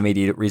reason the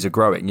intermediaries are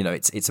growing.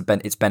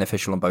 It's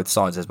beneficial on both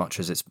sides, as much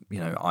as it's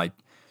I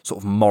sort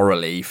of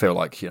morally feel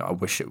like I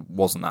wish it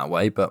wasn't that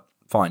way, but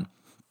fine.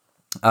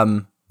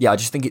 I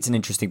just think it's an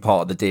interesting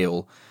part of the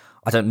deal.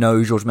 I don't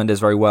know Jorge Mendes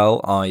very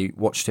well. I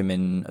watched him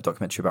in a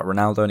documentary about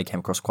Ronaldo, and he came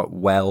across quite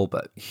well,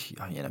 but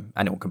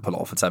anyone can pull it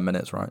off for 10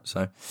 minutes, right?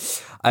 So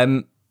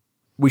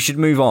we should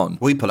move on.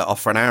 We pull it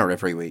off for an hour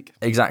every week.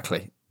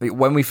 Exactly.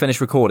 When we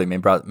finish recording, me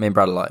and Brad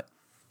are like,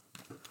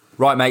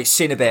 right, mate,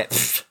 sin a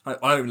bit.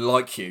 I don't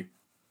like you.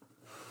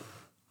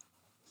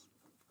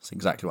 That's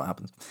exactly what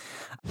happens.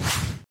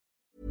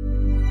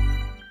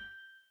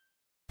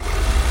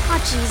 Oh,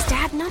 geez,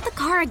 Dad, not the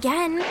car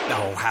again.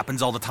 Oh,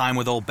 happens all the time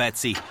with old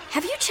Betsy.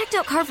 Have you checked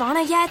out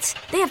Carvana yet?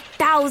 They have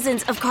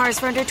thousands of cars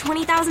for under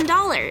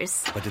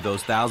 $20,000. But do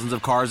those thousands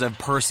of cars have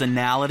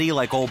personality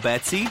like old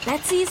Betsy?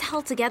 Betsy's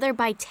held together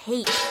by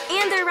tape.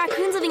 And there are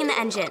raccoons living in the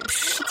engine.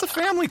 It's a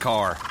family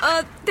car.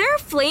 There are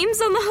flames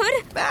on the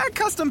hood?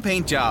 Custom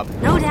paint job.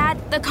 No,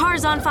 Dad, the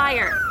car's on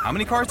fire. How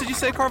many cars did you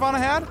say Carvana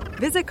had?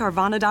 Visit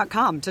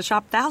Carvana.com to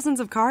shop thousands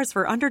of cars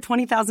for under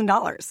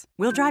 $20,000.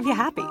 We'll drive you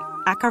happy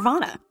at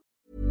Carvana.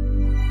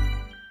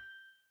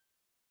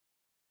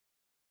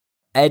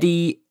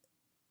 Eddie,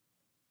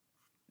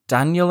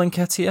 Daniel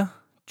Nketiah,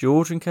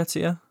 George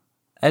Nketiah,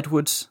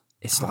 Edwards.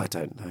 I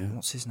don't know.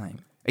 What's his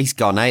name? He's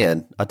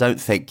Ghanaian. I don't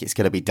think it's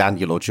going to be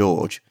Daniel or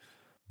George.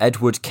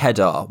 Edward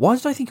Kedar. Why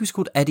did I think he was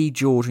called Eddie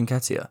George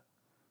Nketiah?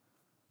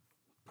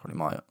 Probably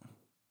my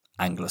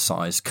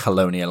anglicised,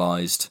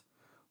 colonialised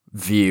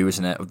view,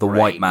 isn't it, of the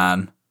white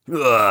man.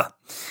 Ugh.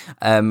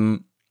 I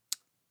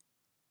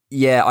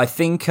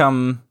think...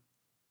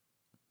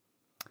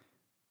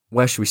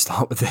 where should we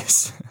start with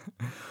this?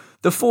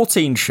 The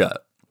 14 shirt.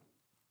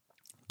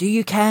 Do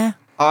you care?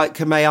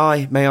 May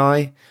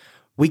I?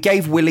 We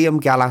gave William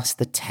Gallas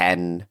the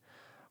 10.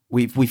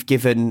 We've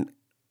given,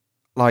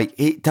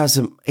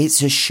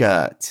 it's a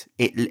shirt.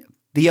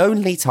 The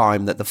only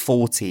time that the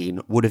 14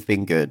 would have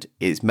been good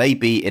is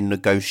maybe in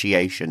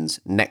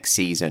negotiations next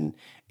season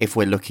if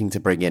we're looking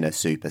to bring in a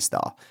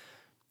superstar.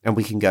 And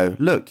we can go,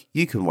 look,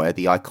 you can wear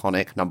the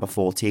iconic number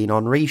 14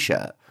 Henry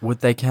shirt.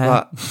 Would they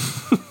care?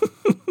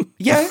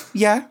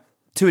 Yeah.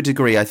 To a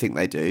degree, I think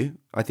they do.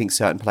 I think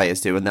certain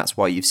players do, and that's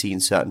why you've seen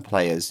certain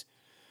players,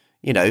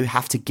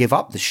 have to give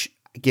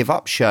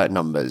up shirt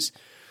numbers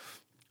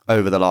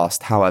over the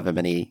last however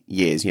many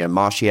years.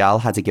 Martial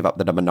had to give up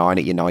the number 9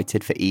 at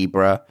United for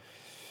Ibra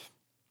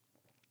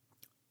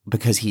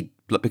because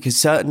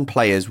certain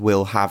players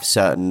will have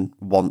certain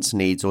wants,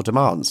 needs, or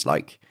demands.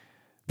 Like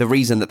the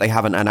reason that they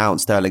haven't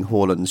announced Erling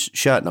Haaland's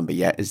shirt number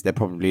yet is they're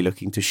probably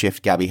looking to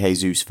shift Gabby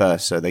Jesus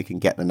first so they can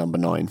get the number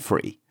 9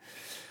 free.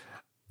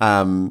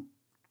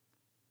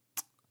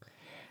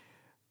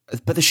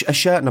 But a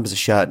shirt number's a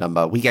shirt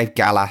number. We gave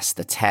Gallas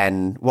the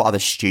 10. What other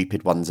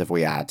stupid ones have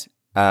we had?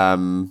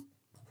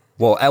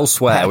 Well,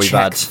 elsewhere we've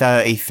had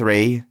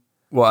 33.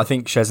 Well, I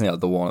think Chesney had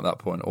the 1 at that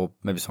point, or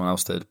maybe someone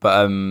else did.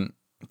 But do you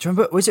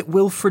remember? Was it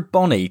Wilfred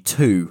Bonney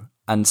 2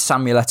 and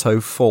Samuel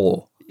Eto'o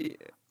 4?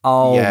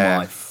 Oh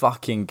my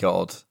fucking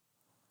god,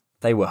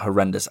 they were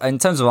horrendous. In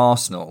terms of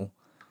Arsenal,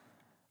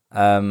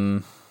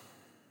 I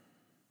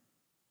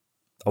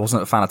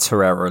wasn't a fan of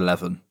Torreira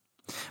 11.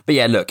 But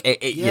yeah, look,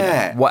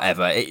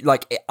 whatever.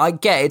 I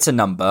get it's a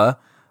number.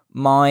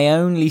 My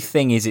only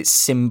thing is it's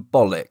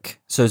symbolic.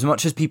 So as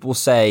much as people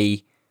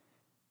say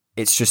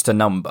it's just a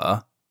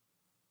number,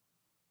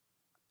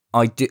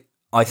 I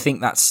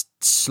think that's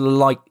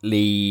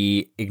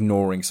slightly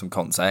ignoring some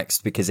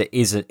context because it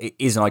is an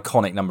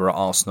iconic number at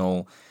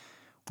Arsenal.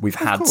 We've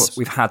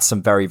had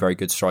some very, very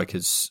good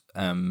strikers,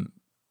 and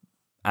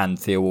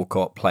Theo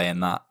Walcott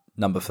playing that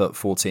number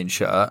 14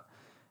 shirt.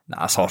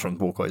 That's harsh on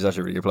Walcott. He's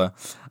actually a really good player.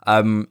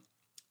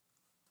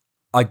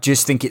 I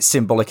just think it's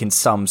symbolic in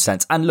some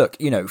sense. And look,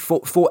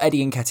 for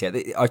Eddie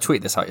Nketiah, I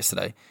tweeted this out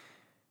yesterday.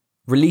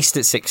 released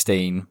at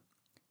 16,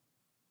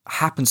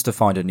 happens to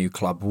find a new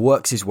club,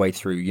 works his way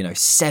through,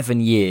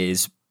 7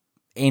 years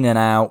in and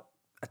out.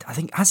 I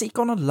think, has he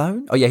gone on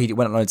loan? Oh yeah, he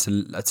went on loan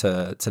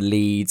to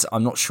Leeds.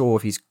 I'm not sure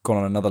if he's gone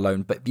on another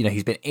loan, but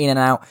he's been in and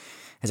out.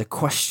 There's a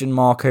question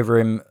mark over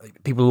him.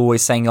 People are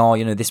always saying,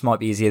 this might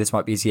be his year, this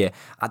might be his year.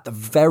 At the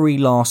very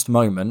last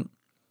moment,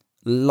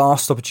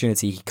 last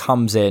opportunity, he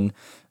comes in,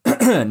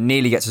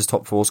 nearly gets his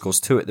top 4, scores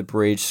 2 at the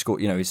bridge,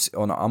 he's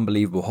on an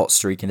unbelievable hot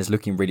streak and is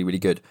looking really, really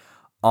good.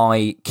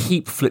 I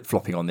keep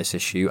flip-flopping on this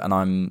issue, and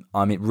I'm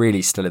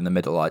really still in the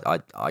middle.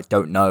 I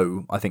don't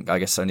know. I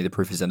guess only the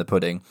proof is in the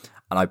pudding,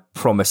 and I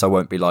promise I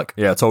won't be like,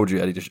 yeah, I told you,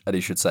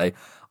 Eddie should say.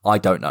 I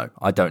don't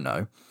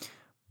know.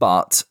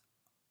 But,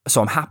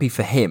 so I'm happy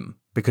for him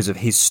because of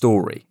his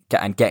story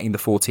and getting the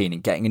 14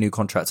 and getting a new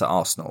contract at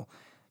Arsenal.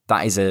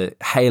 That is a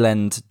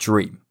Hale-end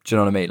dream. Do you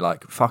know what I mean?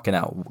 Like, fucking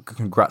hell,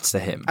 congrats to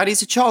him. And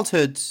he's a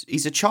childhood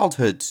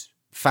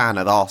fan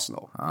of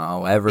Arsenal.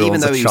 Oh,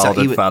 everyone's a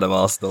childhood fan of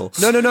Arsenal.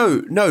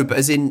 No, but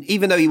as in,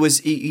 even though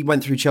he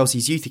went through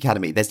Chelsea's youth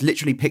academy, there's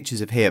literally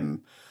pictures of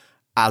him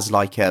as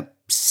like a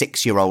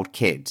 6-year-old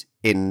kid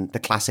in the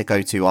classic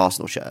O2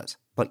 Arsenal shirt.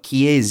 Like,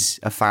 he is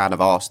a fan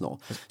of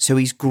Arsenal. So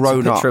he's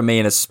grown up. Picture of me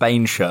in a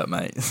Spain shirt,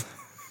 mate.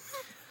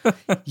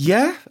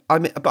 Yeah,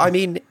 I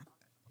mean,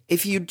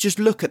 if you just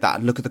look at that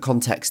and look at the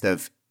context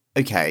of,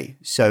 okay,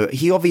 so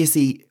he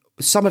obviously,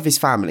 some of his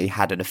family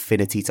had an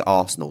affinity to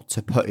Arsenal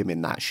to put him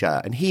in that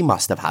shirt, and he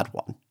must have had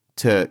one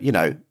to,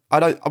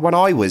 when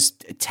I was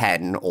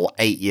 10 or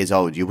 8 years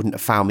old, you wouldn't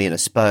have found me in a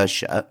Spurs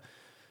shirt.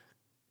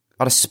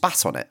 I'd have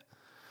spat on it.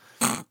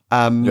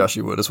 You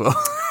actually would as well.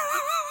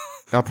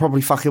 I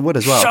probably fucking would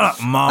as well. Shut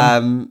up,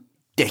 Mum.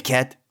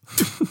 Dickhead.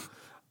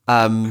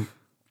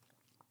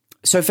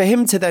 So for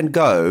him to then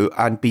go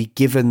and be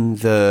given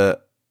the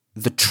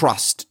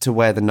trust to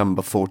wear the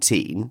number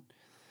 14,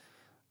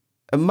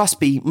 it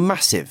must be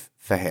massive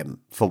for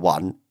him, for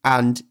one.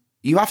 And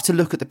you have to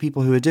look at the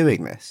people who are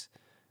doing this.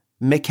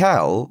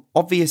 Mikel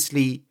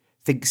obviously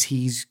thinks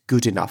he's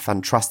good enough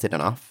and trusted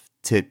enough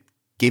to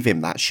give him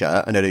that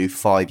shirt and a new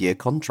 5-year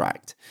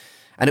contract.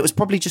 And it was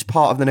probably just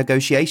part of the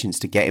negotiations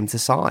to get him to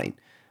sign.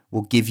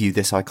 We'll give you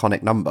this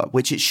iconic number,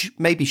 which it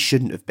maybe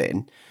shouldn't have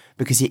been,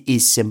 because it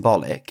is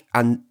symbolic.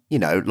 And,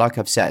 like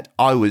I've said,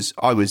 I was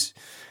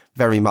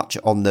very much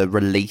on the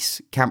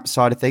release camp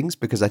side of things,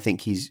 because I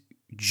think he's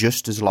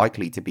just as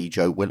likely to be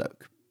Joe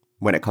Willock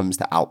when it comes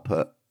to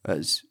output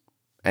as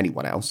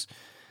anyone else.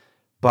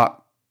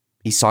 But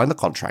he signed the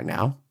contract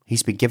now.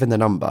 He's been given the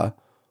number.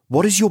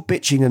 What is your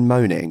bitching and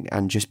moaning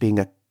and just being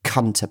a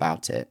cunt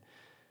about it?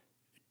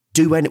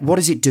 What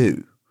does it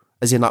do?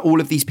 As in, like, all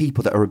of these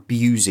people that are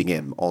abusing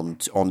him on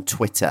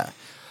Twitter,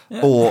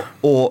 yeah.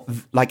 or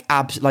like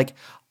abs, like,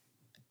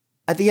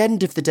 at the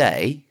end of the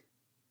day,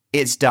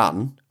 it's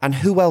done. And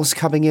who else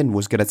coming in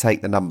was going to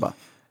take the number?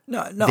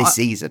 No, this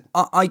season.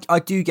 I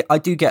do get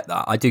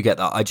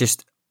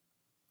that.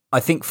 I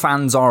think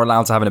fans are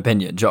allowed to have an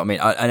opinion. Do you know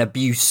what I mean? An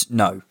abuse,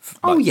 no.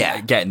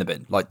 Get in the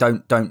bin. Like,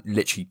 don't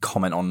literally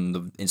comment on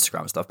the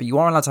Instagram stuff. But you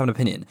are allowed to have an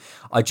opinion.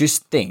 I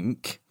just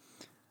think,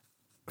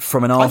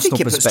 from an Arsenal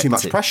perspective, I think it puts too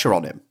much pressure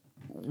on him.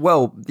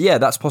 Well, yeah,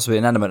 that's possibly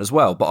an element as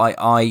well. But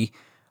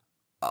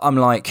I'm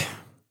like,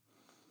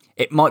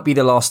 it might be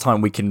the last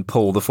time we can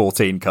pull the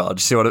 14 card.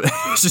 Do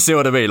you see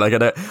what I mean?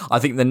 Like, I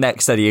think the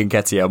next Eddie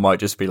Nketiah might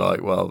just be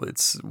like, well,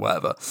 it's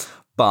whatever.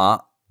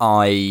 But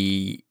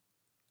I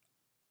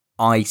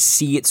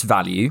see its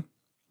value.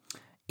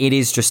 It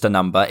is just a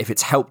number. If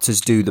it's helped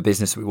us do the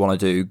business we want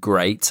to do,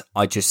 great.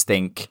 I just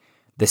think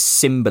the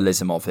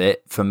symbolism of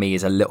it for me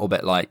is a little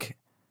bit like,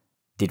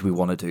 did we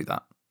want to do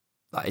that?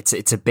 It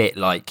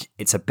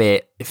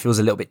feels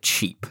a little bit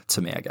cheap to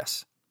me, I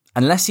guess.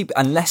 Unless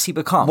he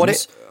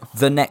becomes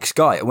the next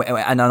guy,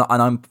 and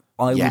I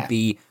would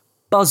be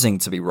buzzing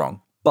to be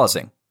wrong.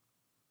 Buzzing.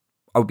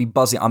 I would be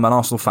buzzing. I'm an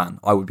Arsenal fan.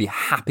 I would be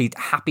happy for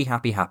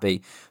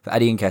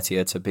Eddie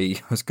Nketiah to be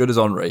as good as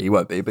Henry. He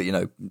won't be, but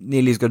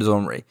nearly as good as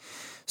Henry.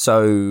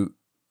 So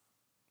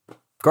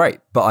great,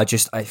 but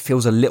it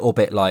feels a little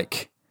bit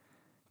like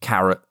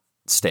carrot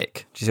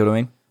stick. Do you see what I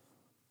mean?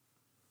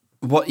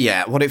 What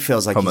it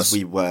feels like is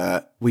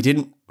we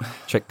didn't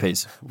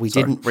chickpeas.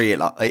 Didn't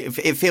realize.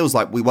 It feels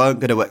like we weren't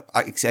going to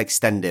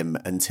extend him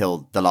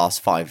until the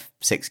last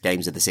 5-6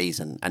 games of the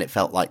season, and it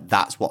felt like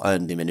that's what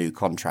earned him a new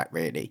contract,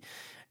 really.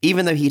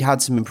 Even though he'd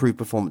had some improved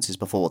performances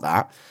before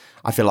that,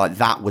 I feel like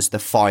that was the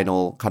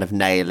final kind of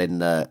nail in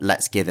the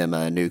let's give him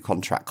a new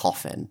contract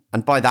coffin.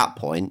 And by that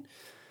point,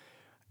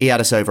 he had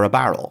us over a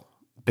barrel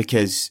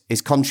because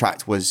his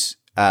contract was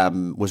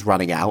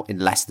running out in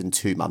less than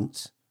 2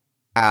 months,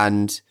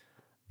 and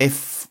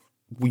if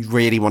we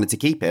really wanted to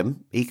keep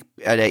him, he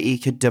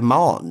could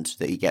demand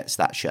that he gets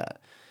that shirt.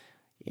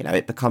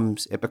 It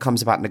becomes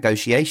about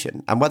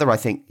negotiation, and whether I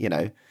think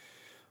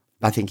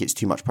it's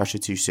too much pressure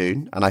too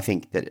soon, and I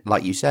think that,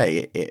 like you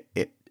say,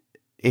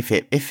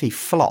 if he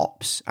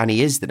flops and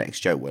he is the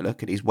next Joe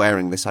Willock and he's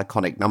wearing this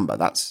iconic number,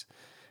 that's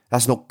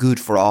not good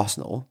for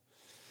Arsenal.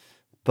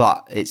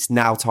 But it's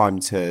now time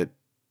to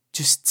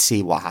just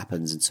see what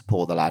happens and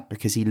support the lad,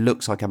 because he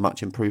looks like a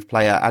much improved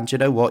player. And you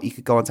know what? He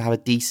could go on to have a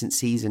decent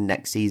season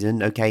next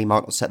season. Okay, he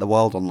might not set the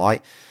world on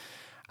light.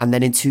 And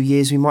then in 2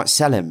 years, we might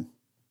sell him.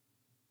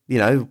 You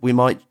know, we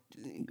might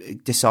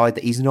decide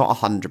that he's not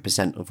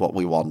 100% of what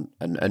we want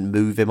and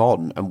move him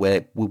on. And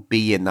we'll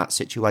be in that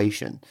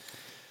situation.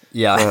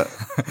 Yeah,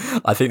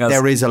 I think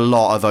there is a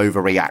lot of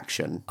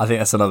overreaction. I think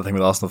that's another thing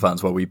with Arsenal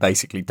fans, where we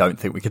basically don't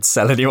think we could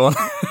sell anyone.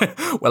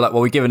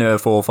 We're giving him a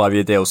 4 or 5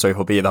 year deal, so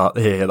he'll be here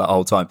that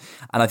whole time.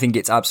 And I think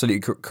it's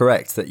absolutely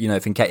correct that, you know,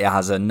 if Nketiah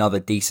has another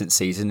decent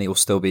season, he'll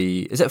still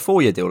be. Is it a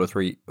 4 year deal or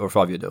 3 or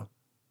 5 year deal?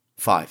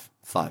 Five.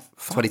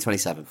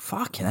 2027.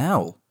 Fucking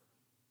hell!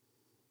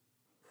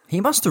 He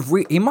must have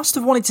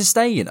wanted to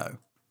stay, you know.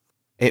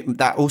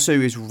 That also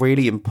is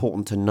really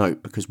important to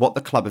note, because what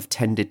the club have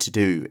tended to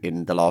do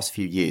in the last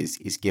few years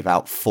is give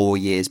out 4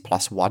 years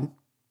plus 1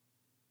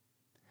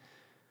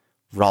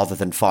 rather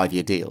than 5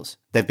 year deals.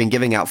 They've been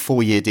giving out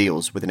 4 year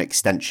deals with an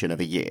extension of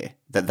a year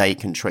that they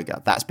can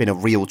trigger. That's been a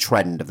real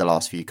trend of the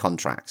last few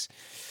contracts.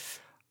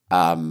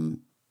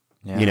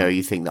 You know,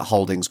 you think that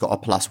Holding's got a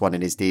 +1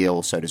 in his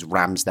deal, so does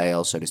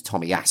Ramsdale, so does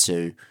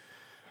Tomiyasu.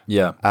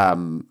 Yeah.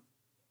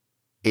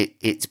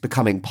 It's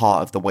becoming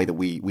part of the way that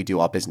we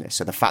do our business.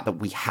 So the fact that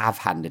we have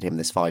handed him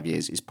this 5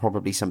 years is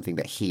probably something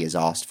that he has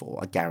asked for,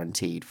 a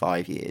guaranteed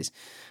 5 years.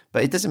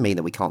 But it doesn't mean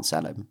that we can't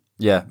sell him.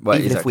 Yeah. Well,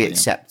 even if we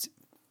accept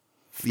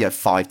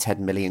 5-10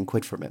 million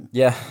quid from him.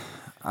 Yeah.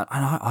 And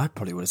I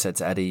probably would have said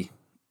to Eddie,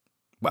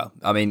 well,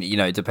 I mean, you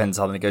know, it depends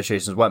how the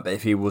negotiations went, but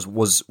if he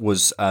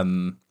was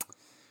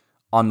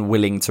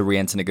unwilling to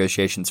re-enter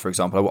negotiations, for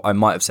example, I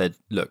might have said,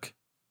 look,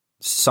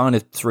 sign a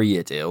 3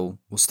 year deal,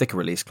 we'll stick a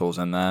release clause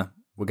in there.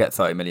 We'll get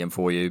 30 million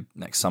for you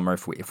next summer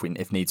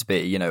if needs be.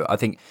 You know, I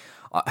think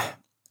I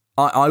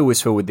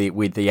always feel with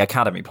the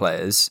academy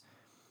players,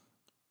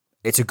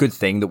 it's a good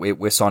thing that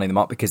we're signing them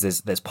up,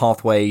 because there's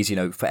pathways. You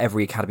know, for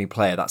every academy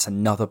player, that's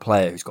another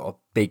player who's got a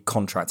big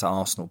contract at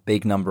Arsenal,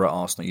 big number at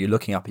Arsenal. You're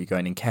looking up, you're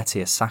going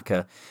Nketiah,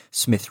 Saka,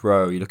 Smith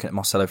Rowe. You're looking at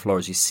Marcelo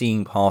Flores. You're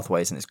seeing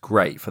pathways, and it's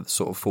great for the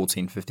sort of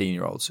 14,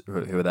 15-year-olds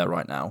who are there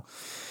right now.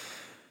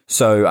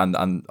 So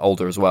and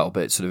older as well,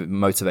 but it sort of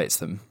motivates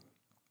them.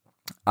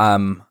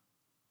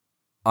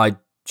 I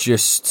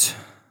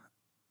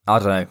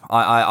don't know.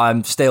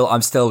 I'm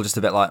still just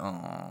a bit like,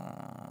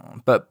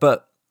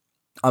 but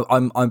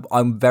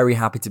I'm very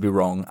happy to be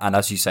wrong. And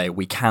as you say,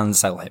 we can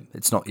sell him.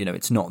 It's not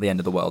the end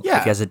of the world. Yeah.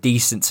 If he has a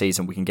decent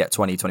season, we can get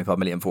 20, 25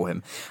 million for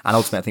him. And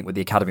ultimately, I think with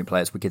the academy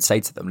players, we could say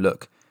to them,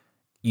 look,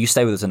 you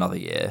stay with us another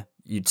year.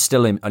 You'd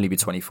still only be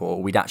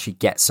 24. We'd actually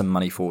get some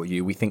money for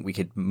you. We think we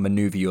could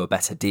maneuver you a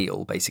better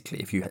deal, basically,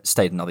 if you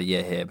stayed another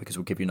year here, because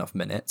we'll give you enough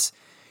minutes.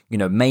 You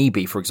know,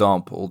 maybe, for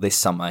example, this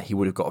summer he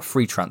would have got a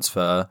free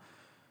transfer.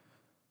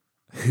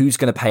 Who's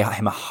going to pay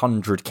him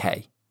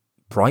 100k?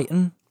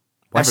 Brighton?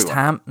 West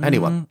Ham?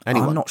 Anyone.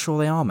 I'm not sure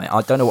they are, mate.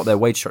 I don't know what their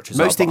wage structures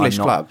are. Most English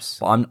clubs.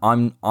 But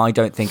I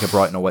don't think a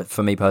Brighton or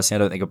for me personally, I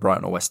don't think a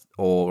Brighton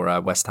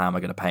or West Ham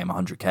are going to pay him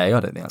 100k. I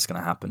don't think that's going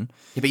to happen.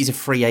 Yeah, but he's a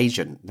free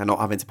agent. They're not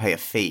having to pay a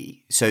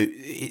fee. So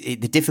the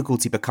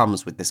difficulty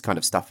becomes with this kind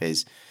of stuff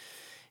is,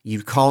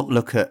 you can't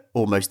look at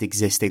almost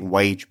existing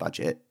wage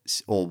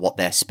budgets or what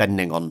they're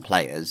spending on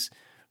players,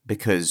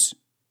 because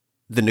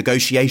the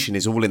negotiation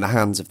is all in the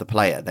hands of the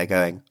player. They're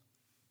going,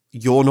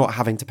 you're not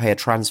having to pay a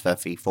transfer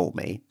fee for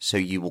me, so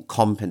you will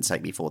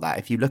compensate me for that.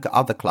 If you look at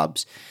other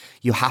clubs,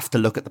 you have to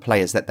look at the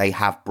players that they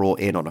have brought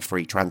in on a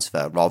free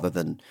transfer rather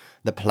than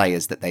the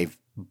players that they've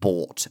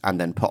bought and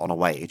then put on a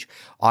wage.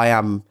 I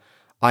am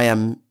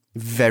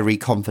very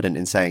confident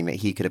in saying that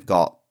he could have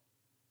got,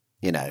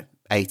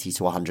 80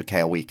 to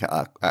 100k a week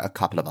at a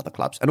couple of other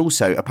clubs. And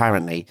also,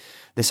 apparently,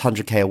 this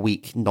 100k a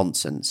week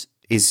nonsense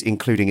is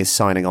including his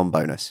signing on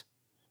bonus.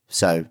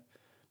 So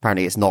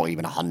apparently it's not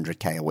even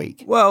 100k a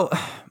week. Well,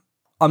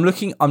 I'm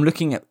looking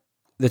at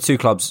the two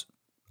clubs.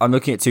 I'm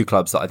looking at two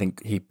clubs that I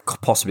think he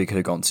possibly could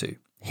have gone to.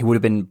 He would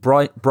have been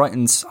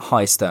Brighton's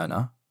highest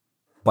earner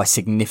by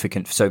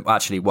significant. So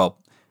actually,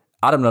 well,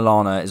 Adam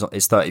Lallana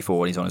is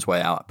 34 and he's on his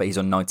way out, but he's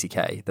on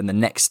 90k. Then the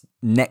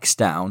next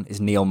down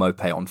is Neil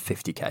Maupay on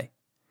 50k.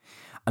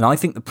 And I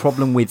think the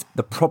problem with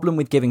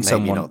giving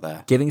someone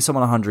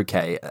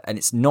 100k, and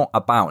it's not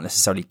about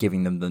necessarily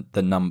giving them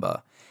the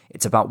number.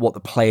 It's about what the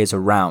players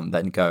around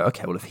then go,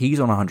 okay, well, if he's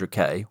on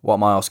 100k, what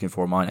am I asking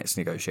for in my next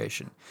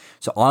negotiation?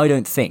 So I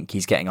don't think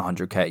he's getting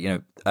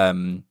 100k.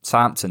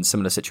 Southampton,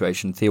 similar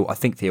situation. I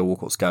think Theo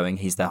Walcott's going.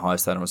 He's their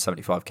highest earner on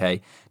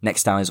 75k.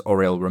 Next down is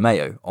Oriol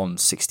Romeo on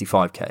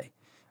 65k.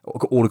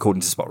 All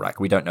according to Spot Rack.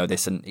 We don't know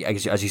this, and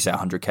as you say,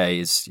 100k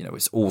is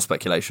it's all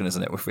speculation,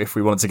 isn't it? If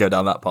we wanted to go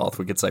down that path,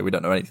 we could say we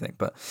don't know anything.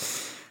 But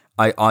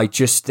I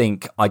just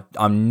think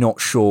I'm not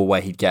sure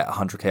where he'd get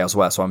 100k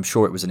elsewhere. So I'm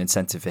sure it was an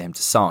incentive for him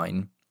to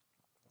sign.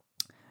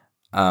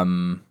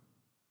 Yeah,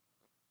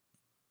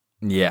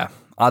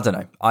 I don't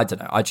know.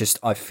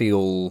 I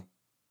feel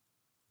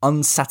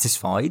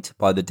unsatisfied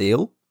by the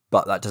deal,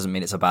 but that doesn't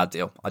mean it's a bad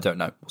deal. I don't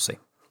know. We'll see.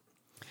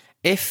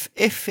 If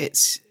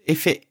it's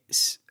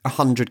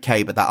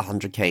 100k, but that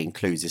 100k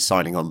includes his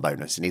signing on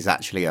bonus, and he's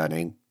actually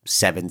earning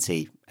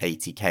 70,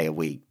 80k a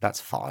week.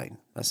 That's fine.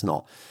 That's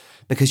not,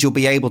 because you'll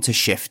be able to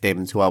shift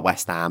him to a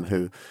West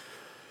Ham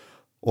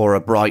or a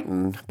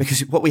Brighton.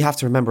 Because what we have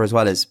to remember as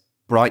well is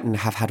Brighton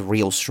have had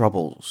real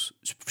troubles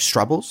with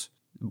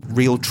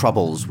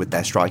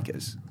their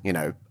strikers.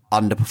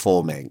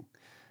 Underperforming,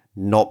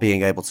 not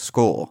being able to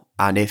score.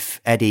 And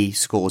if Eddie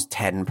scores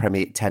 12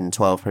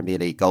 Premier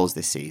League goals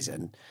this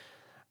season,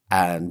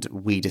 and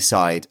we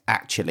decide,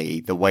 actually,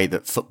 the way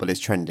that football is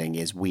trending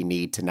is we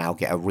need to now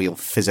get a real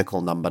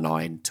physical number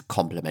 9 to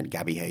complement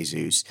Gabby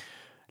Jesus.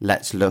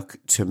 Let's look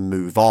to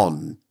move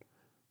on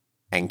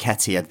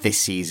Nketiah this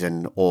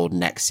season or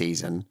next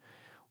season.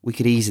 We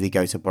could easily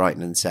go to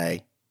Brighton and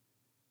say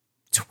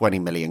 20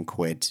 million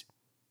quid,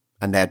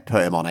 and they'd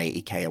put him on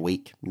 80k a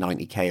week,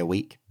 90k a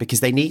week, because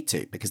they need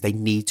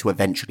to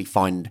eventually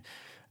find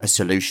a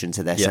solution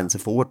to their centre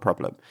forward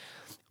problem.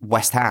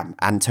 West Ham,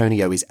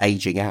 Antonio is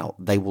aging out.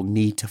 They will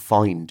need to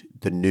find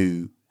the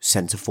new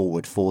centre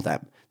forward for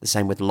them. The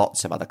same with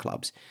lots of other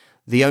clubs.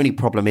 The only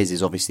problem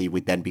is obviously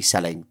we'd then be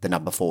selling the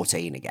number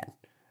 14 again,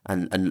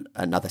 and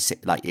another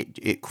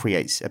it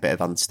creates a bit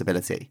of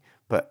instability.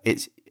 But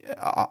it's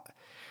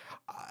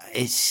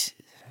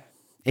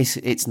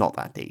not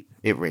that deep.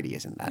 It really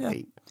isn't that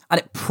deep. And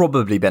it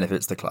probably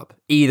benefits the club,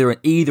 either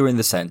in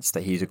the sense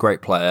that he's a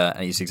great player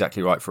and he's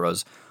exactly right for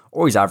us,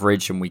 or he's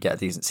average and we get a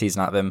decent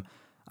season out of him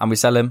and we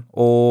sell him,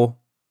 or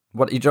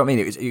what? You know what I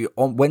mean?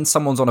 When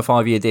someone's on a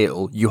 5-year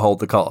deal, you hold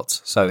the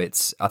cards. So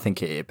I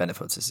think it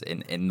benefits us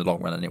in the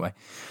long run anyway.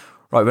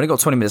 Right, we've only got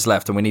 20 minutes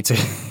left and we need to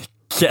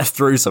get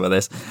through some of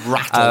this.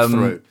 Rattle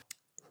through.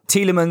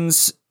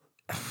 Tielemans,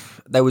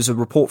 there was a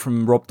report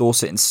from Rob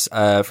Dorset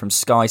from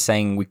Sky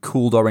saying we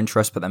cooled our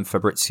interest, but then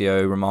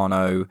Fabrizio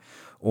Romano,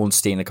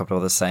 Ornstein, a couple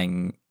of others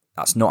saying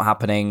that's not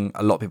happening.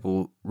 A lot of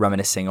people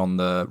reminiscing on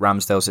the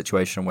Ramsdale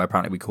situation where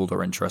apparently we cooled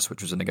our interest,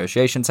 which was a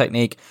negotiation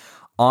technique.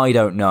 I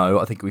don't know.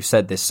 I think we've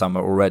said this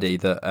summer already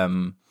that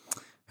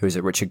who is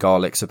it? Richard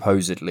Garlick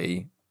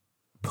supposedly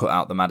put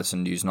out the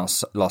Maddison news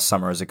last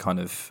summer as a kind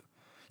of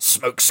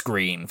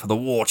smokescreen for the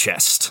war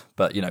chest,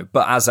 but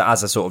as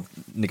a sort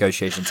of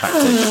negotiation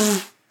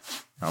tactic.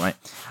 All right,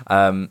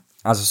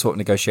 as a sort of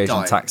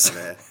negotiation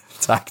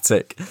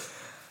tactic.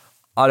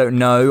 I don't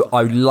know.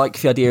 I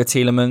like the idea of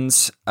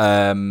Tielemans.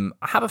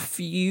 I have a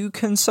few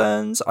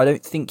concerns. I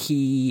don't think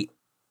he's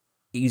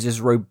as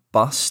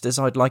robust as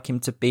I'd like him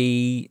to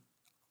be.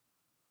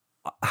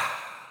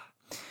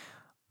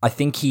 I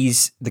think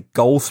he's the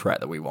goal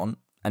threat that we want,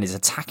 and his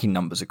attacking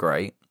numbers are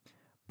great.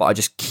 But I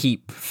just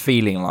keep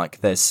feeling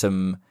like there's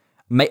some...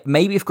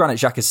 Maybe if Granit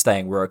Xhaka is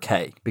staying, we're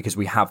okay, because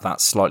we have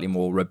that slightly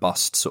more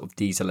robust sort of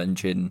diesel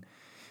engine,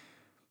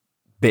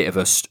 bit of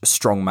a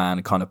strong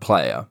man kind of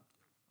player.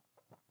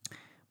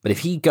 But if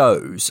he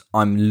goes,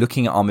 I'm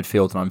looking at our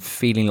midfield and I'm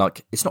feeling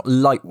like it's not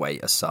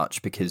lightweight as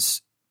such,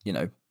 because,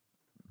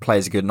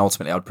 players are good and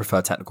ultimately I'd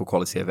prefer technical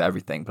quality over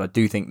everything. But I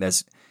do think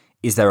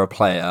is there a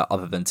player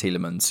other than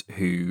Tielemans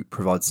who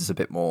provides us a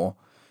bit more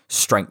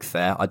strength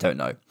there? I don't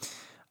know.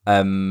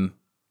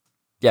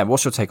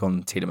 What's your take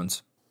on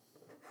Tielemans?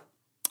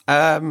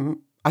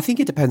 I think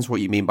it depends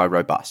what you mean by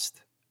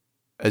robust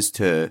as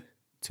to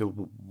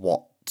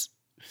what.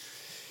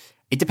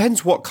 It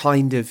depends what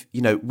kind of,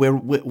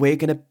 we're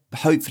going to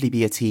hopefully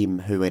be a team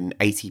who in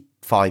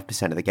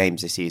 85% of the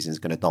games this season is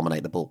going to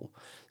dominate the ball.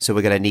 So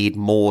we're going to need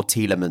more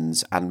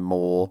Tielemans and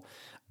more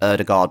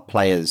Ødegaard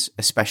players,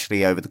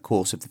 especially over the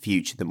course of the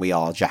future, than we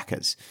are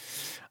Xhaka's.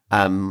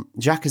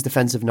 Xhaka's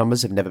defensive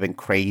numbers have never been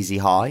crazy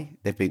high.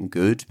 They've been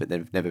good, but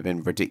they've never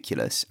been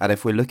ridiculous. And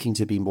if we're looking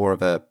to be more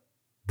of a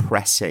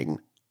pressing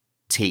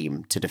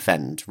team to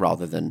defend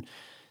rather than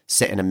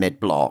sit in a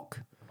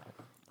mid-block,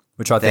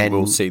 which I think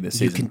we'll see this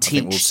season. I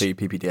think we'll see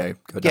PPDA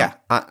go down.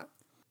 Yeah,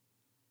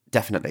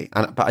 definitely.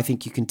 But I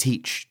think you can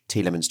teach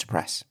Tielemans to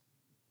press.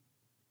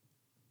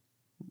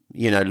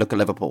 Look at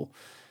Liverpool.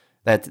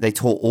 They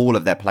taught all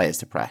of their players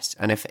to press.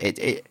 And if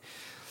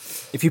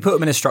you put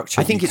them in a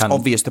structure, I think it's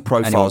obvious the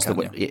profiles that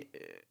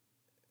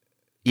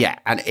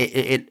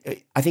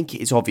I think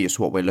it's obvious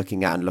what we're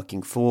looking at and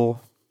looking for.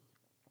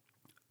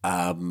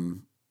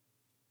 And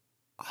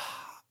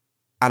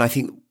I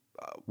think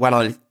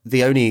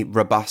the only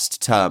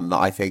robust term that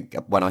I think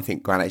when I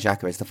think Granit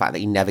Xhaka is the fact that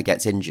he never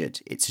gets injured.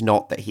 It's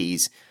not that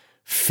he's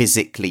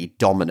physically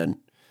dominant.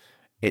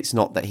 It's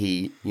not that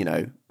he,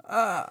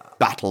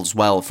 battles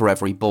well for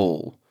every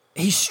ball.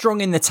 He's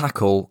strong in the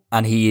tackle,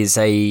 and he's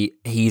a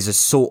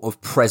sort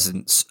of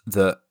presence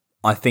that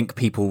I think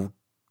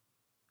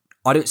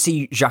I don't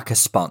see Xhaka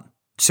spun.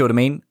 See what I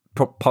mean?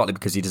 Partly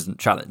because he doesn't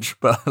challenge,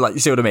 but you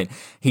see what I mean?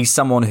 He's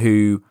someone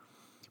who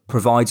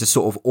provides a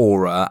sort of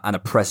aura and a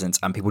presence,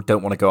 and people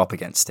don't want to go up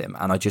against him.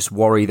 And I just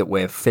worry that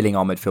we're filling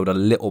our midfield a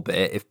little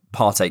bit if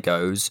Partey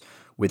goes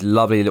with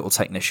lovely little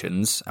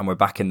technicians, and we're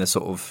back in the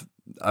sort of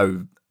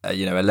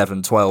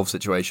 11-12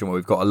 situation where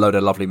we've got a load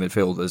of lovely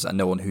midfielders and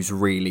no one who's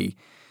really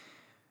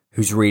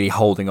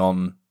holding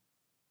on,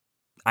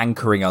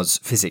 anchoring us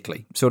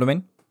physically. See what I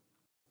mean?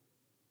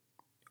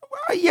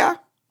 Yeah,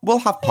 we'll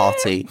have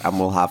Partey and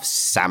we'll have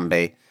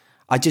Sambi.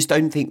 I just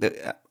don't think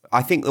that.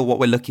 I think that what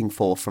we're looking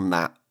for from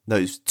that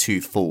those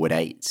two forward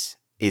eights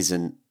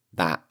isn't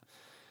that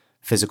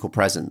physical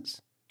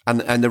presence.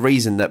 And the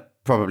reason that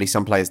probably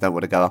some players don't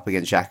want to go up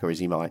against Xhaka is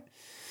he might,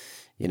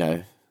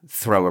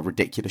 throw a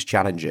ridiculous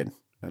challenge in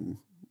and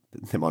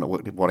they might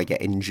want to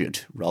get injured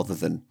rather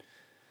than,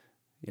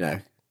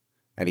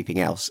 anything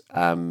else.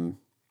 I'm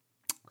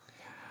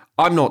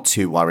not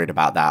too worried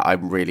about that.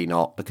 I'm really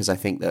not, because I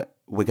think that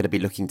we're going to be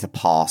looking to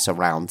pass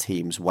around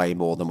teams way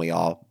more than we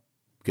are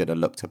going to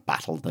look to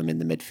battle them in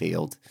the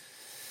midfield.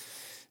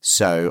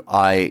 So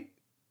I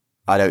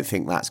don't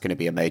think that's going to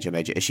be a major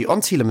issue.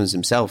 On Tielemans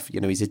himself,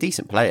 he's a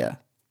decent player.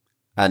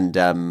 And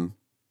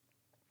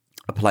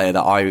a player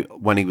that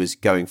when he was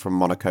going from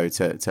Monaco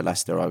to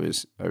Leicester, I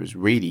was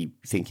really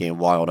thinking,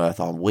 why on earth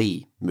aren't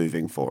we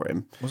moving for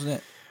him? Wasn't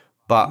it?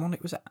 But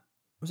was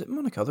it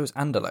Monaco? There was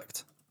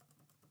Anderlecht.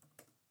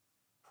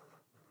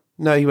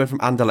 No, he went from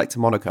Anderlecht to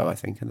Monaco, I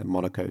think, and then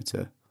Monaco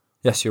to...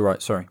 Yes, you're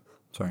right. Sorry.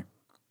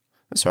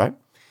 That's all right.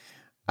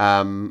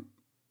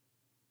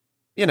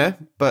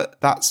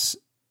 But that's...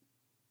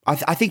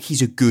 I think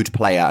he's a good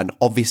player and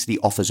obviously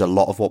offers a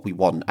lot of what we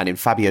want. And in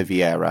Fabio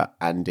Vieira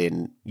and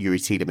in Youri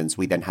Tielemans,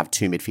 we then have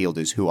two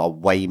midfielders who are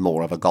way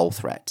more of a goal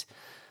threat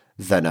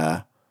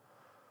than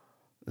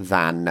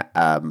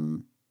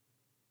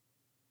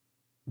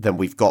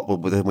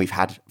we've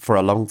had for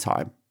a long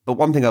time. But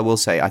one thing I will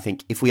say, I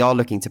think if we are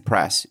looking to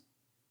press,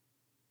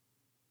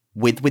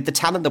 with the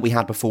talent that we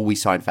had before we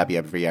signed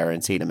Fabio Vieira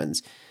and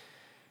Tielemans,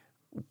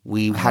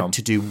 we had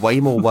to do way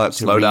more work to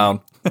slow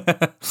down.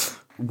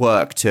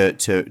 Work to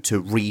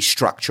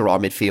restructure our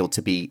midfield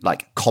to be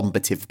like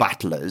combative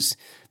battlers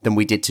than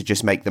we did to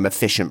just make them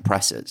efficient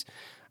pressers.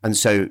 And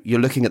so you're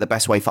looking at the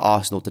best way for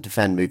Arsenal to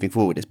defend moving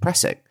forward is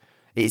pressing.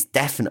 It is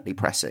definitely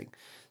pressing.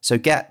 So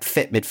get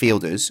fit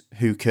midfielders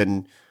who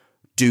can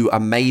do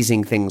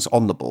amazing things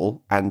on the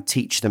ball and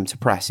teach them to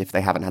press if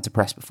they haven't had to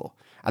press before.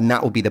 And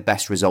that will be the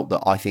best result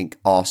that I think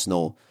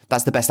Arsenal,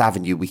 that's the best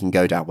avenue we can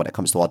go down when it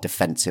comes to our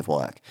defensive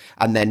work.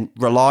 And then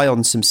rely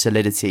on some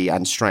solidity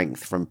and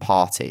strength from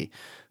Partey,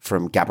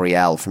 from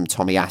Gabriel, from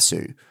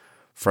Tomiyasu,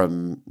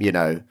 from,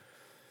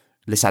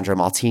 Lisandro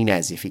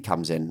Martinez if he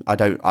comes in.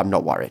 I'm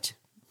not worried.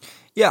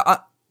 Yeah,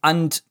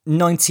 and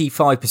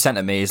 95%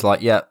 of me is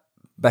like, yeah,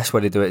 best way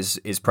to do it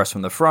is press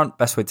from the front.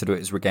 Best way to do it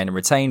is regain and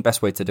retain.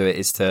 Best way to do it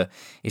is to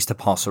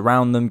pass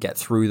around them, get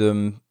through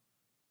them,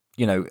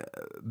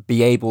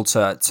 be able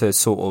to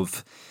sort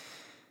of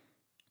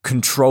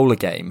control a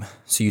game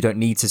so you don't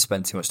need to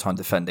spend too much time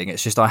defending.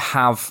 It's just I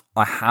have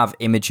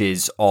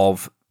images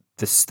of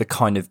the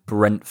kind of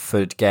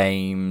Brentford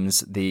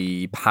games,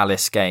 the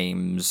Palace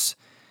games.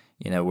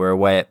 We're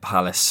away at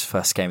Palace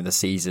first game of the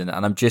season,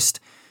 and I just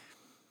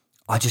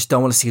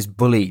don't want to see us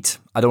bullied.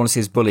 I don't want to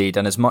see us bullied.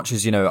 And as much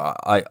as,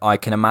 I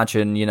can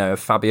imagine,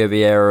 Fabio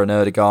Vieira and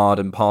Ødegaard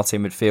and Partey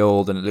in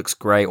midfield and it looks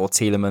great, or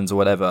Tielemans or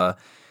whatever, a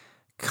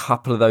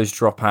couple of those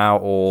drop out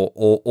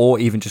or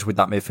even just with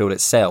that midfield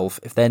itself,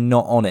 if they're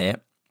not on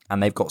it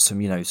and they've got some,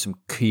 some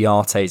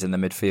Kuyates in the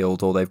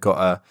midfield, or they've got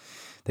a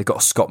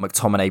Scott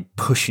McTominay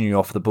pushing you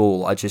off the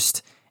ball,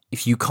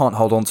 if you can't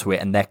hold on to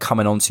it and they're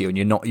coming onto you and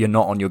you're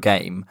not on your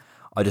game,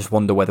 I just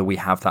wonder whether we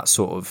have that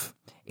sort of,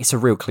 it's a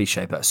real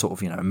cliche, but sort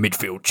of, a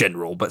midfield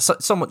general, but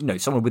someone,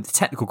 someone with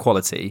technical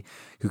quality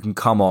who can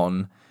come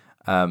on,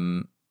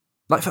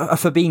 like a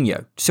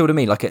Fabinho. See what I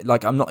mean?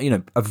 Like I'm not,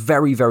 a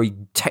very, very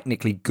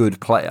technically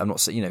good player. I'm not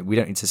saying, we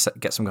don't need to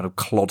get some kind of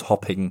clod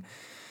hopping,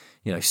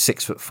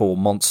 6'4"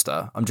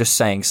 monster. I'm just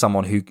saying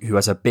someone who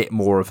has a bit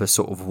more of a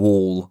sort of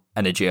wall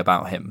energy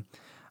about him.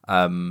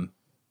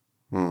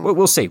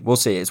 We'll see.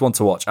 It's one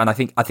to watch. And I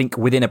think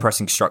within a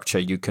pressing structure,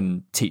 you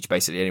can teach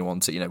basically anyone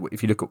to,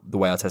 if you look at the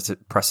way Arteta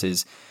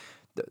presses,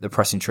 the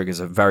pressing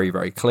triggers are very,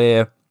 very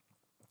clear.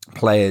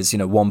 Players,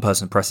 one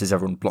person presses,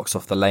 everyone blocks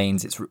off the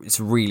lanes. It's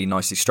really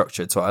nicely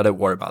structured. So I don't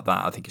worry about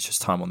that. I think it's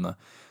just time on the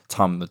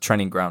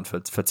training ground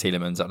for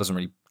Tielemans. That doesn't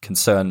really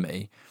concern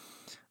me.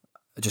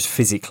 Just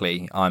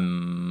physically,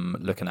 I'm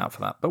looking out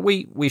for that. But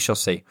we shall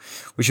see.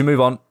 We should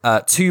move on.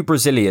 Two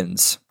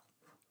Brazilians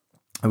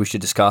we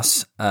should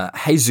discuss.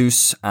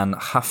 Jesus and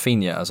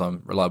Rafinha, as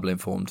I'm reliably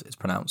informed, it's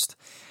pronounced.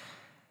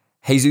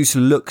 Jesus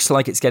looks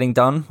like it's getting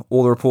done.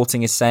 All the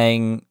reporting is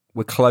saying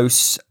we're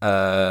close.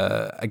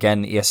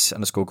 Again,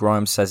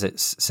 ES_Grimes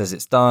says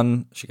it's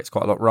done. She gets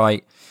quite a lot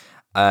right.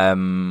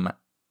 I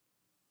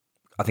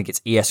think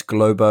it's ES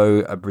Globo,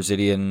 a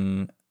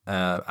Brazilian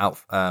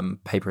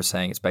paper,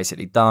 saying it's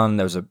basically done.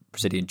 There was a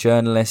Brazilian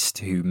journalist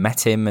who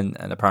met him and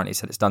apparently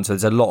said it's done. So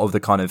there's a lot of the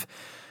kind of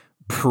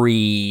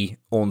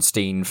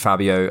pre-Ornstein,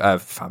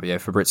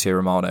 Fabrizio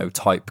Romano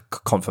type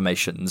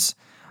confirmations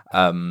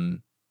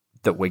that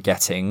we're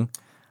getting.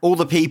 All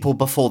the people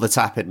before the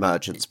tap-in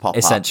merchants pop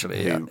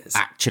essentially, up who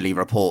actually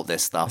report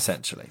this stuff.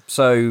 Essentially.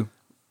 So,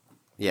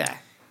 yeah.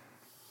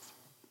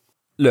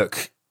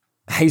 Look,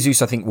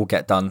 Jesus, I think, will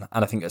get done.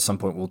 And I think at some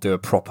point we'll do a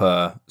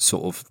proper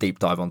sort of deep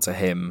dive onto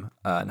him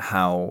and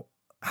how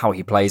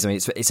he plays. I mean,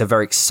 it's a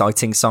very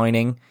exciting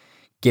signing.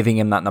 Giving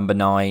him that number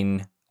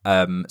 9,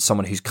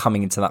 someone who's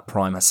coming into that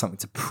prime, has something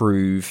to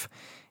prove.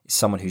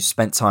 Someone who's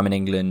spent time in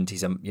England.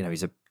 He's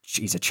a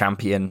he's a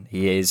champion.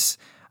 He is.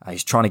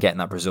 He's trying to get in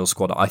that Brazil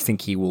squad. I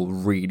think he will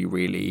really,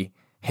 really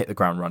hit the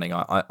ground running.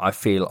 I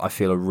feel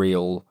a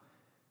real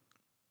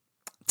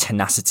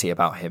tenacity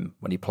about him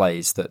when he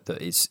plays that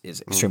is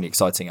extremely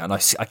exciting. And I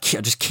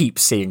just keep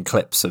seeing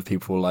clips of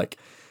people like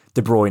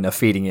De Bruyne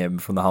feeding him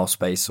from the half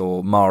space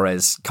or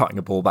Mahrez cutting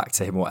a ball back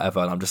to him or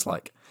whatever. And I'm just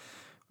like,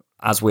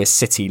 as we're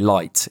City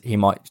light, he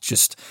might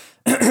just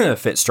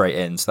fit straight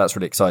in. So that's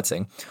really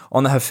exciting.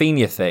 On the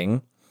Rafinha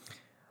thing,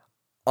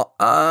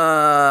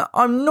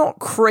 I'm not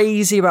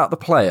crazy about the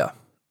player.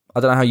 I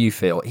don't know how you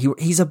feel.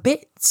 He's a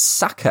bit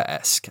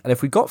Saka-esque. And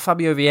if we got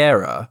Fabio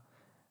Vieira,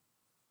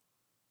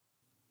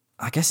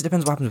 I guess it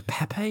depends what happens with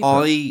Pepe.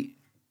 But...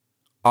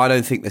 I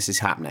don't think this is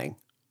happening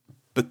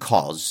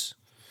because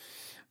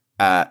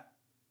Romano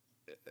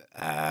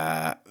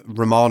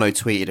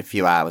tweeted a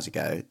few hours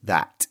ago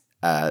that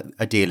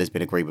a deal has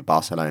been agreed with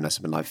Barcelona,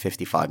 something like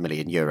 55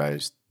 million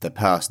euros. The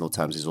personal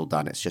terms is all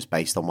done. It's just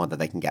based on whether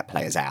they can get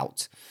players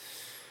out.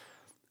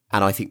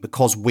 And I think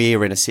because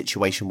we're in a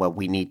situation where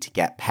we need to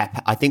get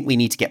Pepe, I think we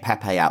need to get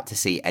Pepe out to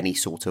see any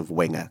sort of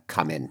winger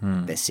come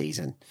in this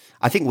season.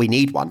 I think we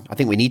need one. I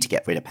think we need to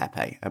get rid of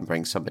Pepe and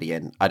bring somebody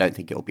in. I don't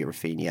think it'll be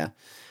Rafinha.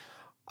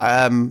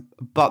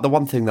 But the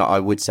one thing that I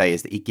would say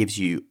is that he gives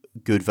you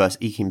good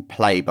he can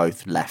play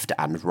both left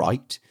and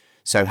right.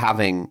 So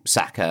having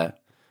Saka,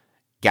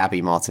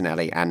 Gabby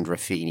Martinelli and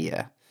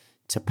Rafinha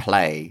to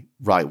play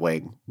right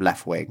wing,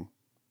 left wing,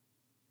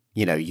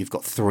 you know, you've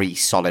got 3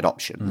 solid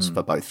options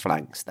for both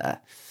flanks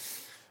there.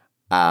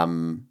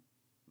 But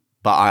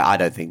I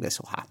don't think this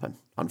will happen,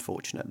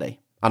 unfortunately.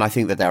 And I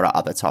think that there are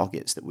other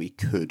targets that we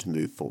could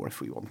move for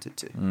if we wanted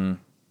to.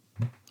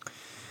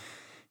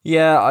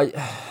 Yeah, I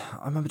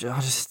remember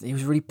he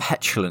was really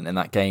petulant in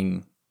that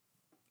game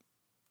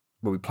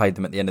where we played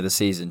them at the end of the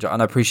season.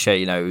 And I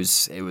appreciate, you know,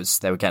 it was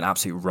they were getting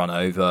absolutely run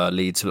over.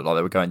 Leeds looked like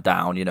they were going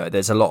down. You know,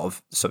 there's a lot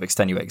of sort of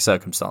extenuating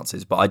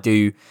circumstances, but I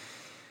don't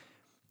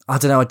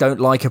know. I don't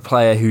like a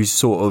player who's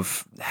sort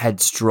of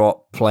heads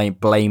drop,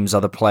 blames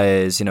other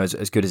players, you know,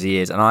 as good as he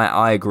is. And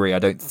I agree. I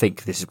don't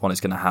think this is one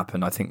that's going to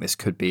happen. I think this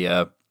could be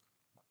an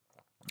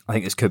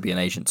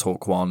agent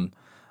talk one.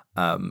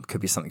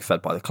 Could be something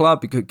fed by the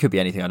club. It could be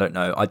anything. I don't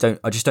know. I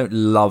just don't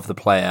love the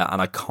player,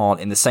 and I can't.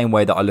 In the same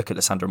way that I look at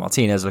Lisandro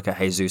Martinez, I look at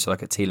Jesus, I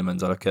look at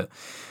Tielemans, I look at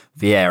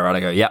Vieira, and I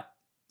go, yeah,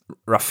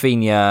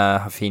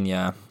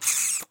 Rafinha.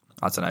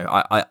 I don't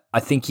know. I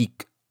think he.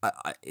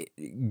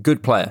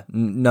 Good player,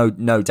 no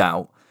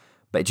doubt,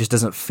 but it just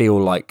doesn't feel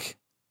right.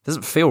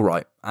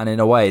 And in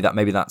a way, that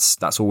maybe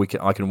that's all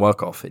I can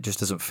work off. It just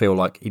doesn't feel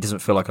like he doesn't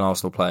feel like an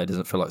Arsenal player. It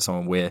doesn't feel like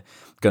someone we're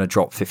going to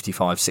drop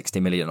 55, 60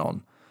 million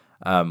on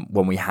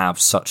when we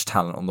have such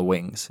talent on the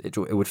wings. It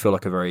would feel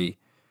like a very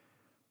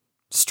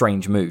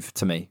strange move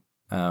to me.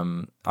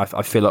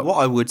 I feel like what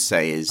I would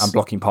say is I'm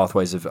blocking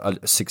pathways of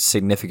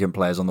significant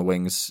players on the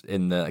wings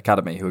in the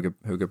academy who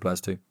are good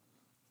players too.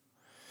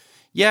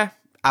 Yeah.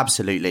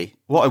 Absolutely.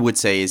 What I would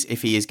say is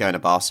if he is going to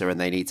Barca and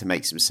they need to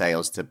make some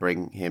sales to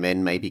bring him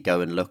in, maybe go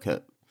and look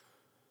at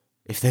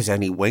if there's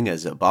any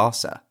wingers at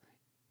Barca,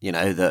 you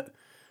know, that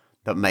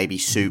maybe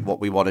suit what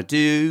we want to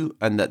do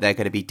and that they're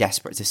going to be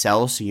desperate to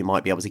sell, so you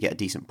might be able to get a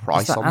decent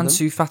price on them.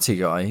 Ansu Fati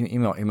guy, he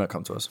might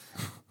come to us.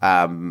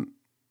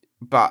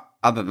 But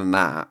other than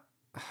that,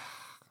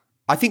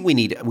 I think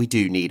we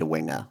do need a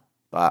winger,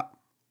 but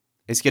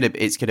that's going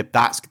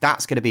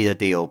to be a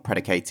deal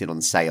predicated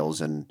on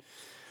sales and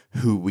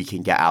who we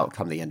can get out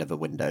come the end of the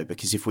window.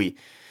 Because if we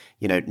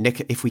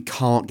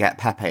can't get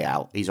Pepe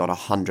out, he's on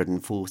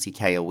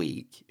 140k a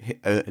week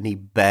and he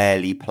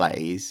barely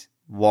plays.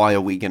 We're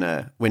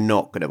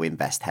not going to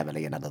invest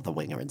heavily in another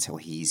winger until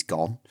he's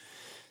gone.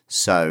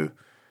 So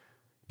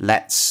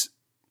that's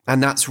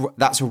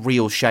a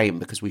real shame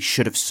because we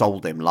should have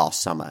sold him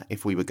last summer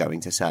if we were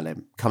going to sell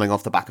him. Coming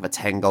off the back of a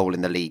 10 goal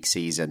in the league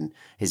season,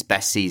 his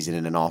best season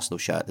in an Arsenal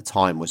shirt at the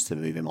time was to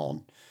move him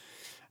on.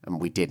 And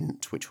we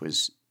didn't, which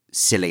was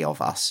silly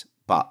of us,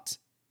 but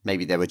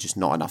maybe there were just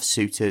not enough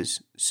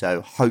suitors. So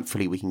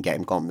hopefully we can get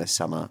him gone this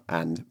summer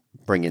and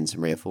bring in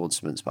some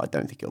reinforcements, but I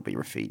don't think it'll be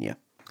Rafinha.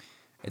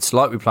 It's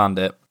like we planned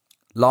it.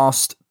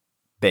 Last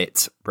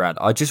bit, Brad,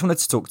 I just wanted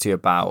to talk to you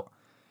about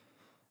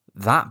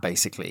that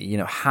basically, you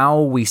know,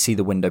 how we see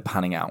the window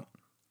panning out.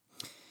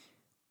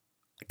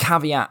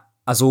 Caveat,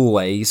 as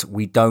always,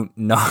 we don't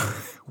know.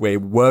 We're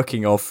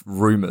working off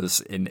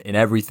rumours in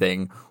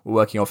everything. We're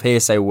working off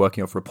hearsay, we're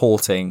working off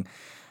reporting,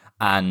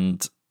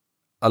 and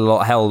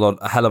a hell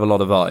of a lot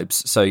of vibes.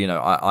 So, you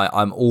know,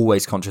 I'm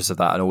always conscious of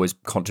that and always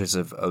conscious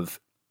of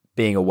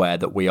being aware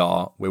that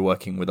we're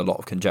working with a lot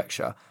of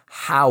conjecture.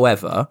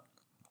 However,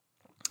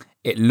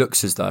 it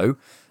looks as though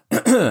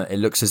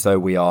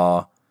we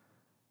are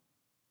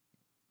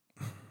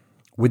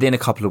within a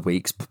couple of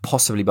weeks,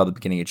 possibly by the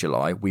beginning of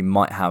July, we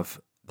might have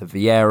the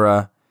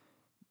Vieira,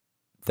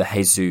 the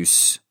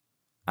Jesus,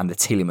 and the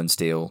Tielemans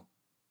deal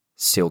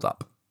sealed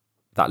up.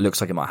 That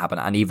looks like it might happen.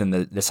 And even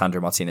the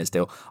Lisandro Martinez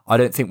deal. I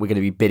don't think we're going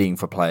to be bidding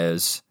for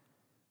players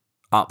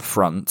up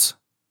front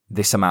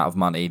this amount of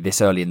money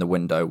this early in the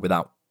window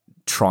without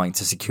trying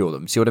to secure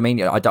them. See what I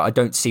mean? I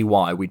don't see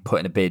why we'd put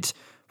in a bid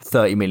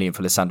 30 million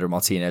for Lisandro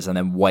Martinez and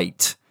then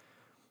wait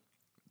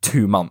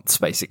 2 months,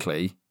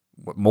 basically,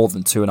 more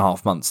than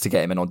 2.5 months to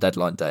get him in on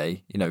deadline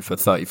day, for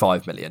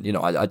 35 million.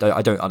 I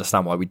don't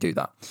understand why we do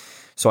that.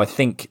 So I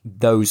think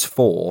those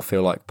 4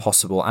 feel like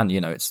possible. And,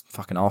 it's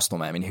fucking Arsenal,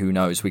 man. I mean, who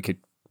knows? We could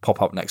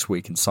pop up next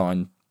week and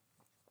sign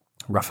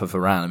Rafa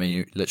Varane. I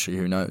mean, literally,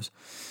 who knows?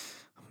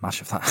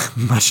 Imagine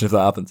if that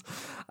happens.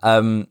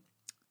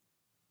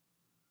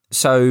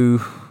 So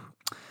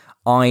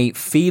I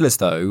feel as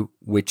though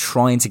we're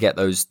trying to get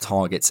those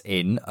targets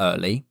in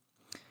early.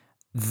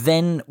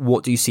 Then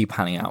what do you see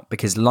panning out?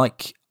 Because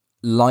like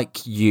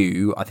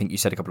you, I think you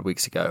said a couple of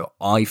weeks ago,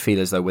 I feel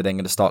as though we're then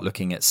going to start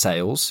looking at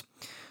sales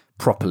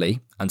properly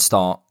and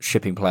start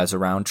shipping players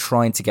around,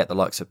 trying to get the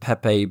likes of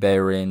Pepe,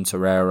 Bellerin,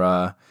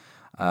 Torreira,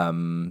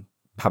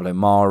 Pablo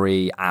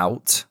Mari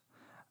out,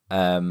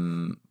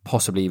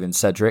 possibly even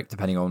Cedric,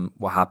 depending on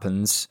what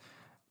happens.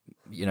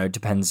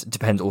 Depends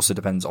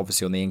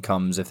obviously on the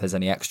incomes, if there's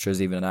any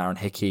extras, even an Aaron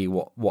Hickey,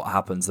 what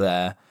happens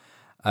there.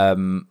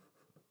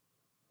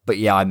 But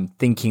yeah, I'm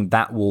thinking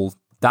that will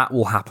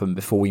happen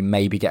before we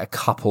maybe get a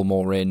couple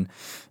more in,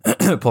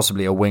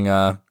 possibly a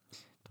winger.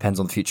 Depends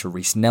on the future of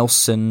Reece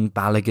Nelson,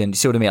 Balogun. You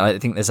see what I mean? I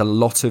think there's a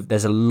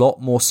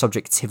lot more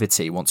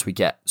subjectivity once we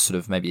get sort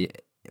of maybe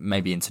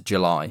into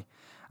July.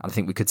 And I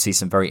think we could see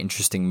some very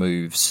interesting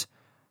moves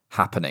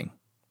happening.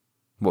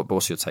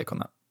 What's your take on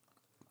that?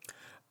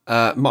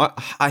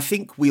 I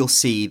think we'll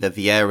see the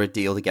Vieira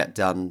deal get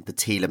done, the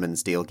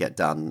Tielemans deal get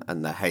done,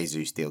 and the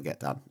Jesus deal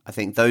get done. I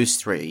think those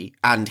 3,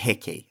 and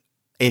Hickey.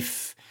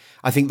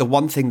 I think the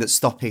one thing that's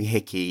stopping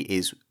Hickey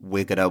is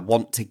we're going to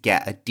want to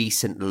get a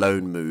decent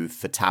loan move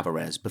for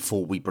Tavares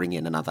before we bring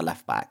in another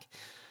left back.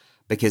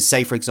 Because,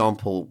 say, for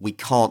example, we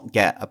can't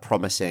get a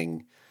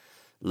promising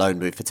loan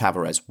move for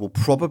Tavares, we'll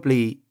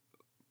probably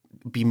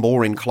be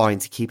more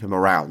inclined to keep him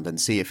around and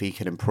see if he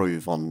can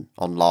improve on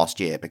last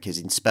year, because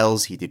in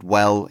spells he did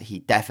well. He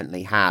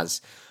definitely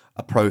has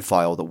a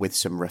profile that with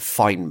some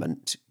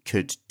refinement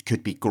could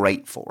be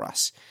great for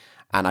us.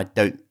 And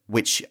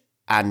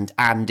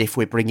if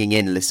we're bringing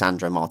in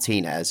Lisandro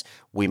Martinez,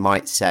 we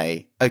might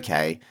say,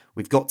 okay,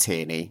 we've got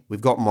Tierney,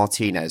 we've got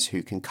Martinez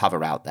who can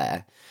cover out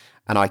there.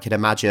 And I could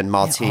imagine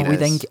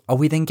Martinez... Yeah, are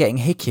we then getting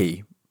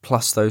Hickey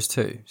plus those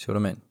 2? See what I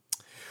mean?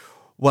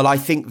 Well, I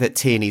think that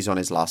Tierney's on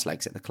his last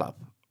legs at the club.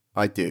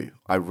 I do.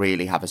 I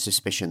really have a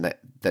suspicion that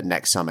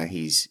next summer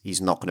he's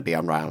not going to be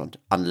around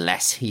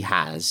unless he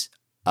has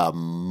a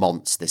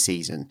monster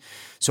season.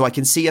 So I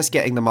can see us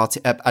getting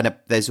the and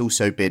there's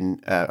also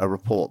been a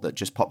report that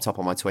just popped up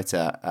on my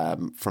Twitter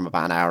from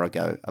about an hour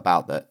ago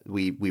about that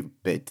we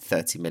bid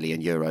 30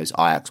 million euros,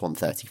 Ajax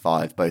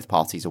 135. Both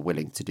parties are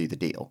willing to do the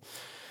deal.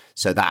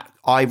 So that,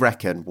 I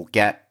reckon, we'll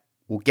get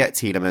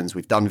Tielemans.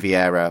 We've done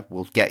Vieira.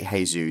 We'll get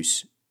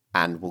Jesus.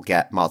 And we'll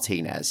get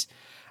Martinez.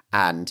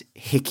 And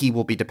Hickey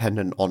will be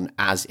dependent on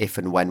as if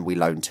and when we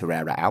loan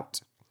Torreira out.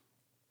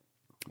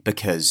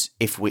 Because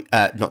if we...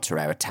 not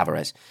Torreira,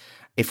 Tavares.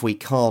 If we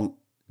can't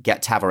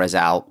get Tavares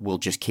out, we'll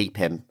just keep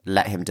him,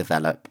 let him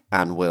develop,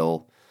 and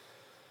we'll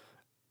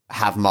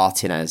have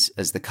Martinez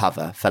as the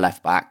cover for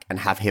left back and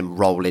have him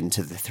roll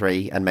into the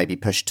 3 and maybe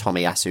push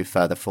Tomiyasu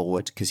further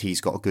forward because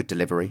he's got a good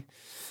delivery.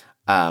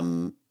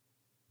 And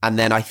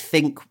then I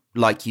think,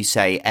 like you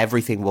say,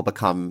 everything will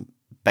become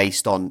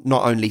based on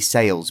not only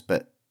sales,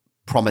 but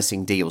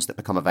promising deals that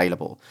become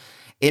available.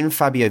 In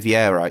Fabio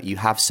Vieira, you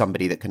have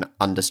somebody that can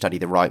understudy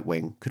the right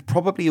wing, could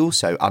probably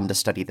also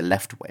understudy the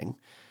left wing.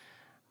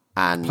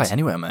 And play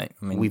anywhere, mate.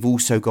 I mean, we've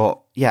also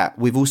got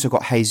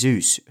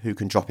Jesus who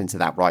can drop into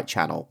that right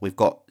channel. We've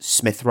got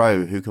Smith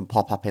Rowe who can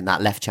pop up in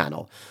that left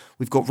channel.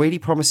 We've got really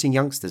promising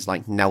youngsters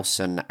like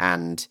Nelson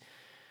and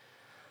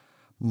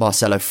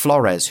Marcelo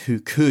Flores who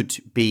could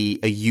be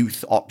a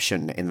youth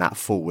option in that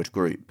forward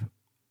group.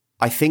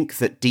 I think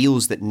that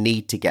deals that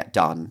need to get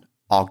done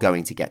are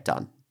going to get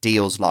done.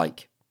 Deals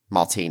like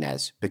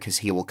Martinez, because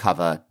he will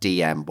cover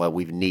DM where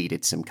we've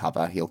needed some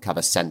cover. He'll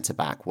cover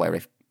centre-back where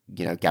if,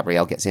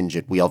 Gabriel gets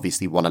injured, we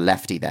obviously want a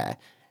lefty there,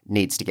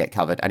 needs to get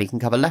covered. And he can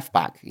cover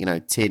left-back.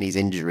 Tierney's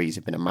injuries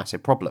have been a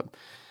massive problem.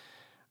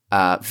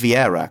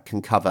 Vieira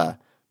can cover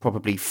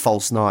probably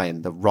false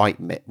 9, the right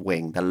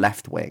wing, the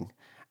left wing,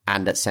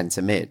 and at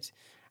centre-mid.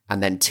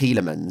 And then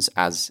Tielemans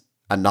as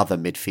another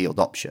midfield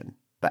option.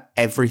 But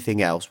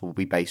everything else will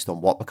be based on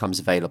what becomes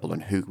available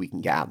and who we can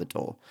get out the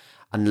door.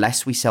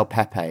 Unless we sell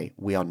Pepe,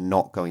 we are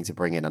not going to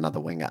bring in another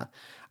winger.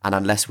 And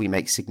unless we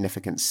make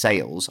significant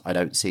sales, I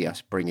don't see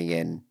us bringing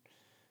in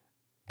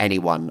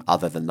anyone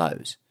other than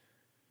those.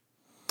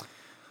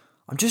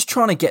 I'm just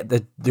trying to get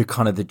the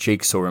kind of the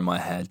jigsaw in my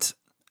head.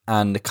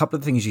 And a couple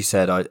of things you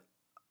said I'm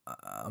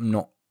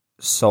not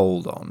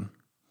sold on.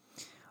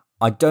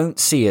 I don't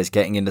see us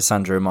getting into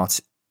Sandro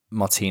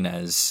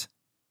Martinez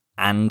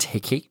and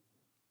Hickey.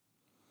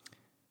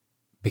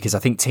 Because I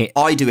think...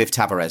 I do if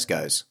Tavares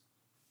goes.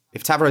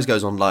 If Tavares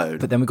goes on loan...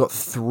 But then we've got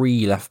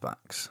 3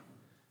 left-backs.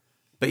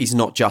 But he's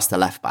not just a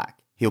left-back.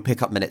 He'll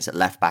pick up minutes at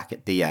left-back,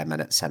 at DM, and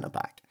at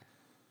centre-back.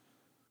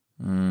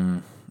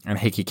 And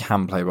Hickey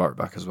can play right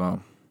back as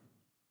well.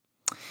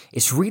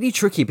 It's really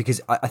tricky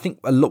because I think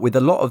with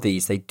a lot of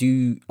these, they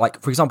do,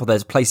 like, for example,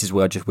 there's places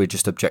where we're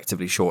just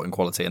objectively short in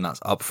quality, and that's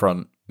up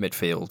front,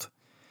 midfield.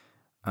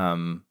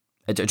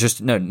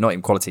 Not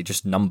in quality,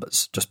 just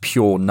numbers, just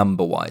pure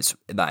number wise.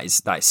 That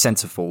is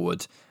centre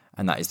forward,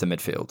 and that is the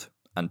midfield,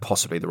 and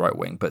possibly the right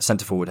wing. But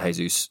centre forward,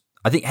 Jesus.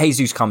 I think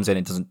Jesus comes in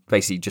and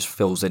just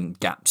fills in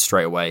gaps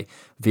straight away.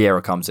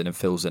 Vieira comes in and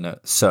fills in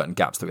certain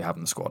gaps that we have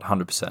in the squad,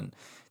 100%.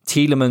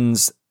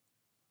 Tielemans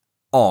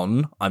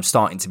I'm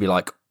starting to be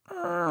like,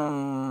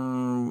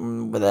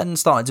 but then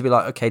starting to be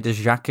like, okay, does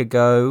Xhaka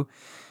go?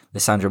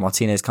 Lisandro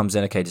Martinez comes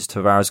in. Okay, does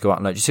Tavares go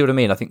out? No, do you see what I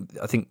mean? I think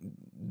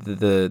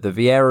the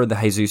Vieira and the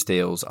Jesus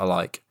deals are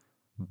like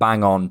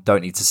bang on.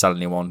 Don't need to sell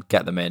anyone.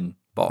 Get them in.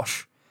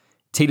 Bosh.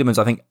 Tielemans,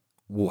 I think,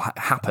 will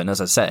happen, as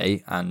I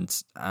say, and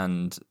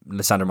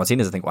Lisandro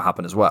Martinez, I think, will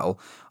happen as well.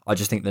 I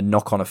just think the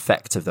knock-on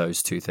effect of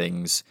those two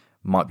things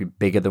might be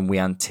bigger than we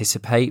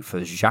anticipate for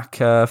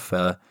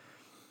Xhaka.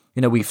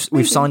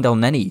 We've signed El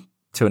Neni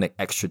to an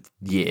extra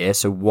year,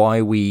 so why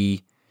are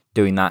we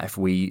doing that if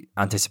we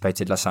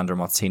anticipated Lisandro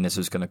Martinez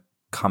was going to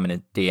come in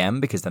a DM?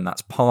 Because then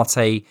that's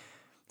Partey,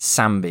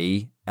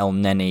 Sambi, El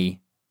Neni,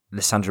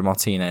 Lisandro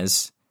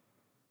Martinez.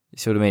 You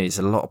see what I mean? It's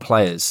a lot of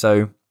players,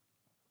 so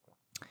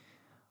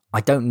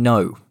I don't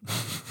know.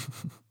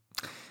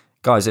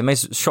 Guys, it may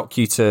shock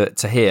you to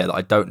hear that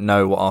I don't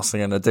know what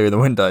Arsenal are going to do in the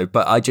window,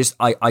 but I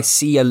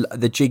see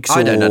the jigsaw.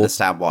 I don't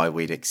understand why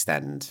we'd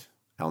extend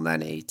El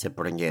Neni to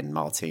bring in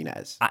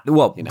Martinez.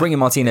 Bringing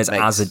Martinez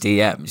as a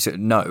DM,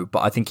 no, but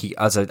I think he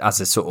as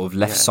a sort of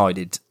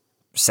left-sided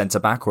centre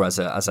back or as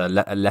a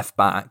left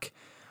back,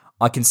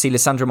 I can see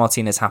Lisandro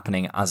Martinez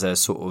happening as a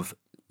sort of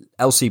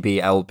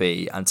LCB,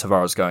 LB, and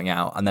Tavares going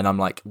out, and then I'm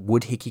like,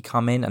 would Hickey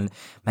come in? And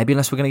maybe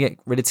unless we're going to get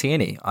rid of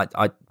Tierney,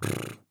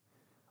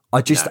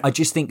 I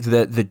just think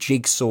that the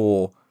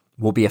jigsaw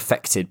will be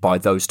affected by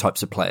those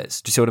types of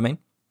players. Do you see what I mean?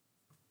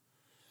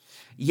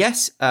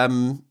 Yes,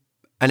 and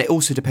it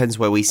also depends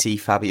where we see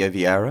Fabio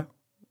Vieira.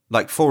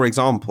 Like, for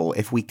example,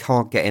 if we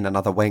can't get in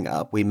another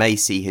winger, we may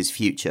see his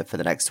future for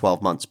the next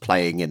 12 months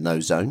playing in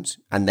those zones.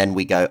 And then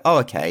we go, oh,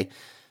 okay,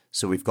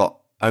 so we've got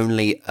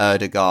only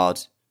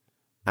Ødegaard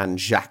and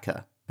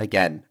Xhaka,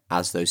 again,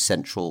 as those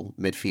central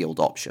midfield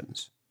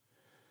options.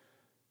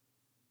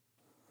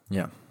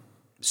 Yeah.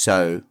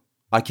 So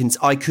I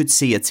could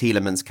see a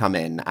Tielemans come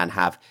in and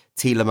have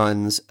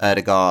Tielemans,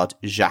 Ødegaard,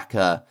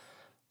 Xhaka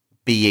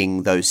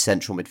being those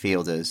central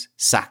midfielders,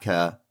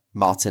 Saka,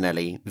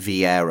 Martinelli,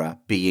 Vieira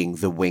being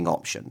the wing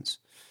options,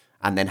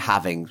 and then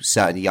having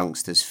certain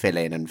youngsters fill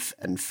in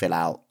and fill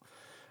out.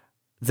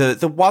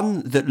 The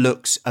one that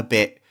looks a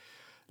bit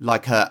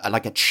like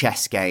a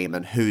chess game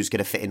and who's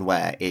going to fit in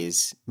where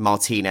is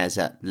Martinez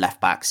at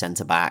left back,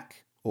 centre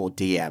back, or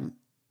DM,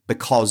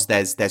 because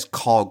there's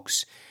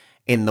cogs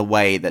in the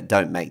way that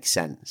don't make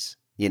sense.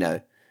 You know,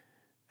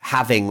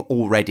 having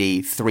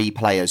already 3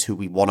 players who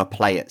we want to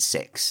play at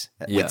 6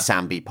 with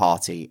Sambi,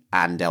 Partey,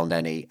 and El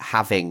Neni,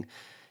 having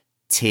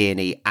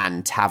Tierney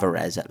and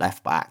Tavares at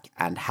left back,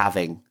 and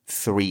having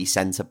 3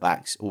 centre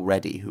backs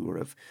already who are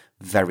of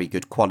very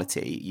good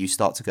quality, you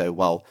start to go,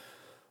 well,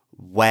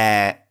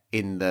 where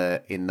in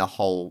the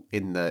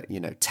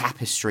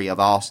tapestry of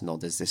Arsenal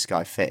does this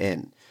guy fit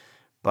in?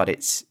 But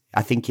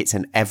I think it's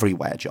an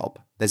everywhere job.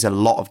 There's a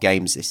lot of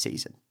games this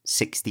season,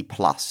 60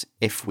 plus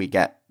if we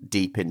get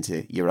deep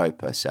into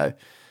Europa. So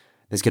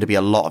there's going to be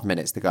a lot of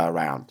minutes to go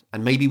around.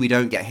 And maybe we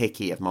don't get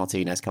Hickey if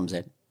Martinez comes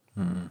in.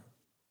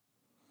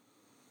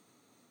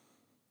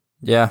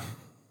 Yeah.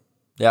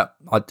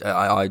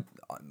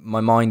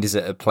 My mind is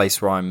at a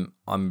place where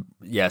I'm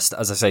yes,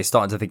 as I say,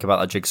 starting to think about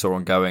that jigsaw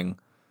and going,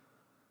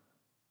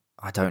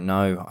 I don't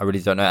know. I really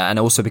don't know. And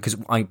also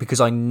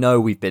because I know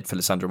we've bid for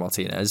Lisandro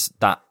Martinez,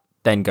 that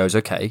then goes,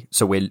 okay,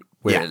 so we're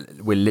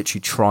literally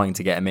trying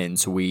to get him in.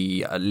 So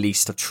we at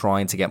least are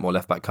trying to get more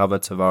left back cover.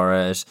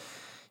 Tavares,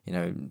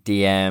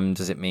 DM,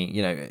 does it mean,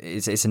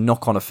 it's a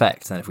knock on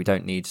effect. And if we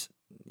don't need, so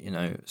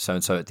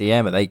and so at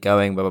DM, are they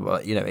going? Blah blah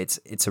blah.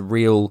 It's a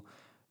real.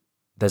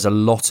 There's a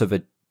lot of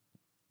a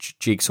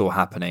jigsaw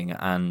happening,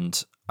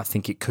 and I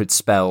think it could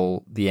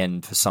spell the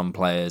end for some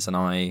players. And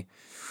I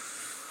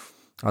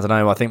don't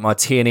know. I think my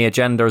Tierney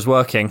agenda is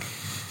working.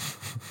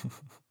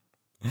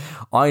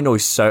 I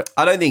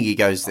don't think he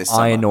goes this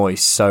summer. I annoy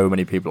so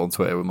many people on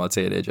Twitter with my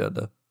Tierney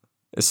agenda.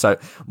 So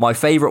my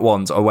favourite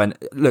ones are when,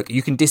 look,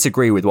 you can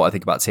disagree with what I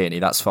think about Tierney,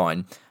 that's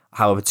fine.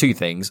 However, 2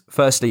 things.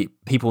 Firstly,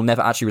 people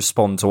never actually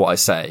respond to what I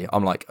say.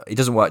 I'm like, he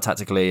doesn't work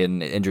tactically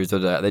and injuries,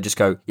 they just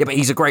go, yeah, but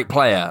he's a great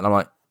player. And I'm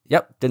like,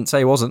 yep, didn't say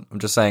he wasn't. I'm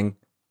just saying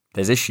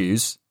there's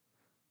issues.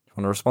 You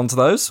want to respond to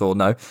those or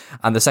no?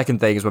 And the second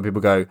thing is when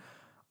people go,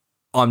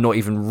 I'm not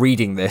even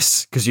reading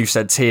this because you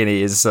said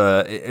Tierney is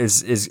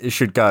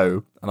should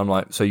go, and I'm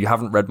like, so you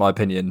haven't read my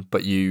opinion,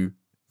 but you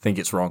think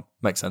it's wrong.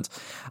 Makes sense.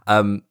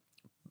 I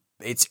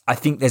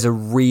think there's a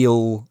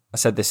real. I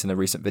said this in a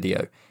recent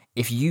video.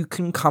 If you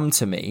can come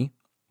to me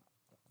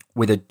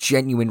with a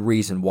genuine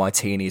reason why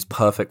Tierney is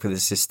perfect for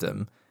this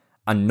system,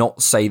 and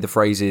not say the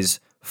phrases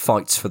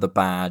 "fights for the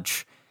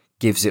badge,"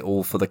 gives it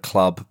all for the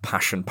club,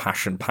 passion,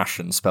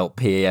 spelt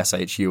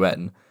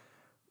PASHUN,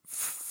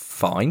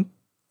 fine.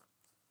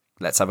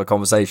 Let's have a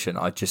conversation.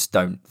 I just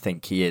don't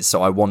think he is.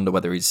 So I wonder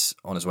whether he's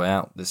on his way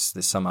out this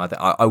summer.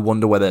 I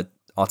wonder whether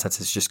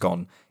Arteta's just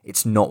gone,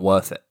 it's not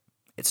worth it.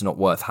 It's not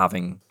worth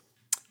having.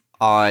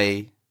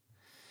 The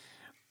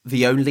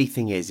only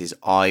thing is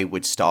I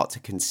would start to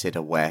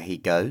consider where he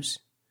goes.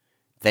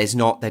 There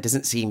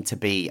doesn't seem to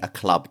be a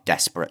club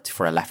desperate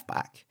for a left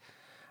back.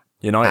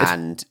 United?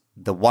 And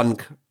the one,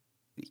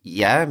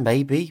 yeah,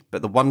 maybe,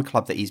 but the one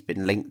club that he's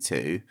been linked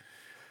to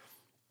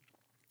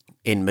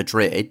in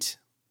Madrid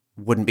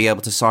wouldn't be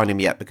able to sign him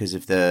yet because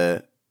of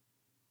the...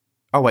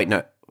 Oh, wait,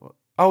 no.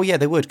 Oh, yeah,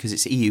 they would because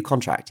it's EU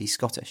contract. He's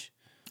Scottish.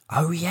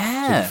 Oh,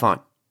 yeah. So he'd be fine.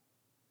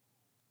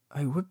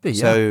 Oh, it would be,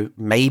 yeah. So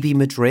maybe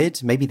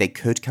Madrid, maybe they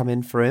could come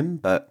in for him.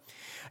 But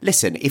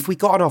listen, if we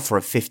got an offer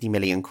of 50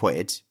 million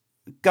quid,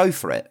 go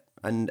for it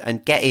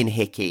and get in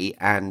Hickey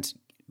and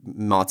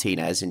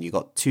Martinez, and you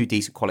got 2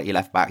 decent quality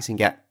left backs, and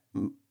get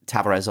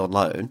Tavares on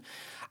loan.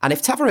 And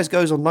if Tavares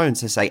goes on loan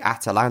to, say,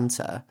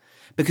 Atalanta,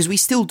 because we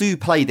still do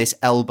play this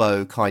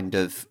elbow kind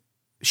of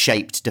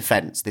shaped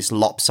defence, this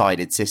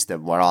lopsided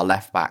system where our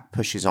left back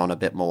pushes on a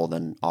bit more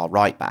than our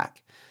right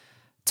back,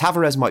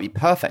 Tavares might be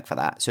perfect for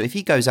that. So if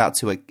he goes out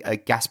to a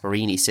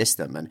Gasperini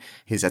system and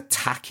his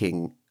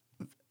attacking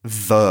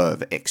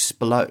verve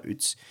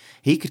explodes,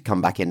 he could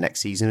come back in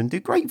next season and do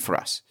great for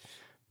us.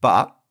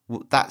 But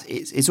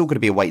it's all going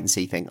to be a wait and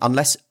see thing,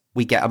 unless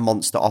we get a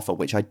monster offer,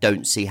 which I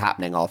don't see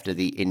happening after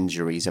the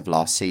injuries of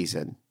last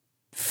season.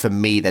 For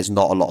me, there's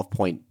not a lot of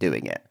point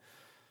doing it.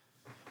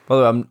 By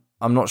the way,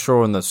 I'm not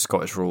sure on the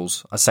Scottish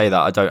rules. I say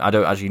that I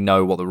don't actually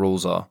know what the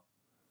rules are.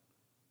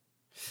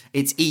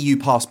 It's EU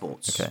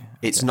passports. Okay.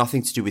 It's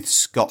nothing to do with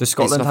Scotland. Does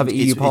Scotland have an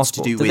EU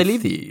passport? Did they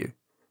leave the EU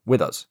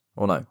with us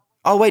or no?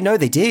 Oh wait, no,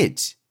 they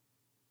did.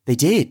 They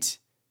did.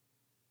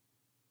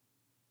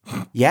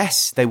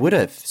 Yes, they would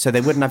have. So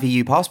they wouldn't have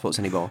EU passports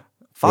anymore.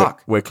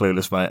 Fuck. We're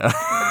clueless, mate.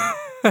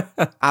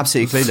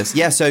 Absolutely clueless.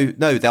 Yeah, so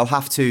no, they'll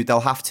have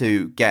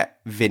to get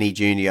Vinny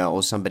Jr.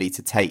 or somebody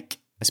to take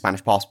a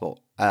Spanish passport.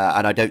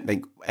 And I don't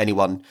think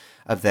anyone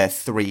of their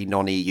 3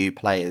 non-EU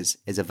players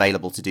is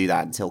available to do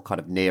that until kind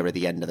of nearer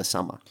the end of the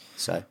summer.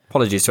 So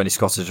apologies to any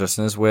Scottish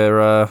listeners.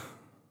 We're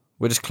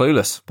just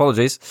clueless.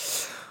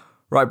 Apologies.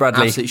 Right,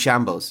 Bradley. Absolute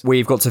shambles.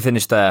 We've got to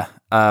finish there.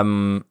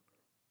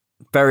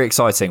 Very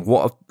exciting.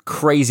 What a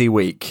crazy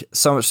week.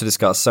 So much to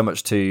discuss, so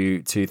much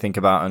to think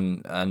about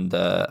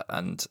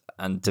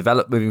and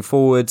develop moving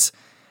forwards.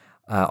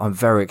 I'm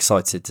very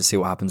excited to see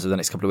what happens over the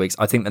next couple of weeks.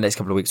 I think the next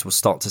couple of weeks we'll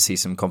start to see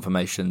some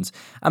confirmations.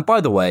 And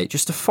by the way,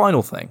 just a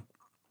final thing.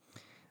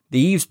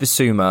 The Yves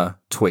Bissouma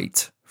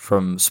tweet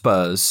from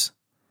Spurs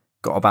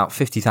got about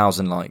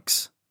 50,000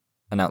 likes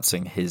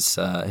announcing his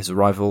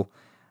arrival.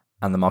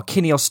 And the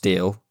Marquinhos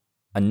deal,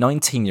 a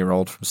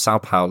 19-year-old from Sao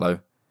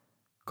Paulo,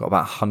 got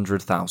about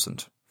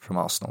 100,000 from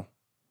Arsenal.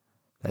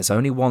 There's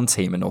only one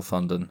team in North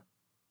London,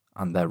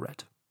 and they're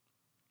red.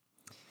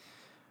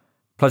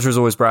 Pleasure as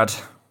always, Brad.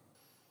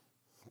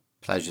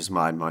 Pleasure's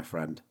mine, my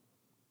friend.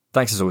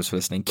 Thanks as always for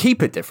listening.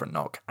 Keep it different,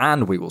 Knock,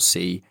 and we will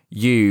see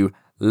you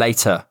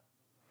later.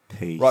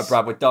 Peace. Right,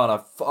 Brad, we're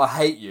done. I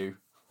hate you.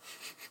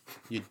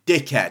 You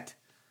dickhead.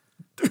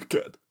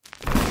 Dickhead.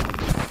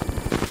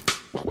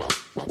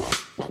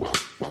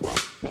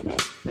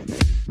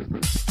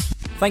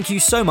 Thank you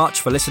so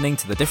much for listening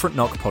to the Different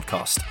Knock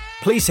podcast.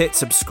 Please hit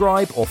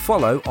subscribe or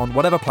follow on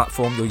whatever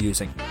platform you're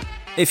using.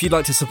 If you'd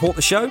like to support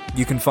the show,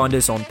 you can find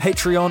us on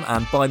Patreon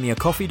and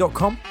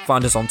buymeacoffee.com,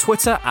 find us on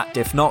Twitter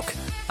 @diffknock,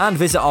 and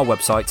visit our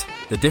website,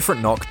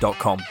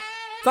 thedifferentknock.com.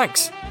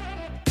 Thanks.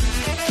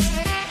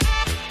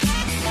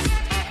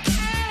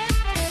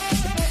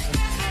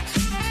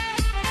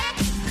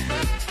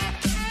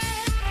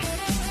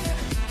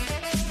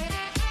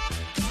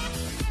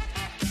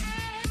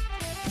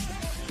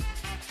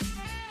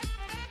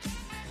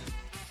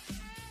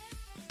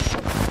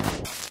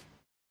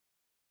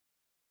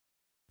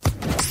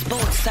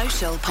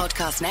 Social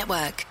Podcast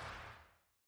Network.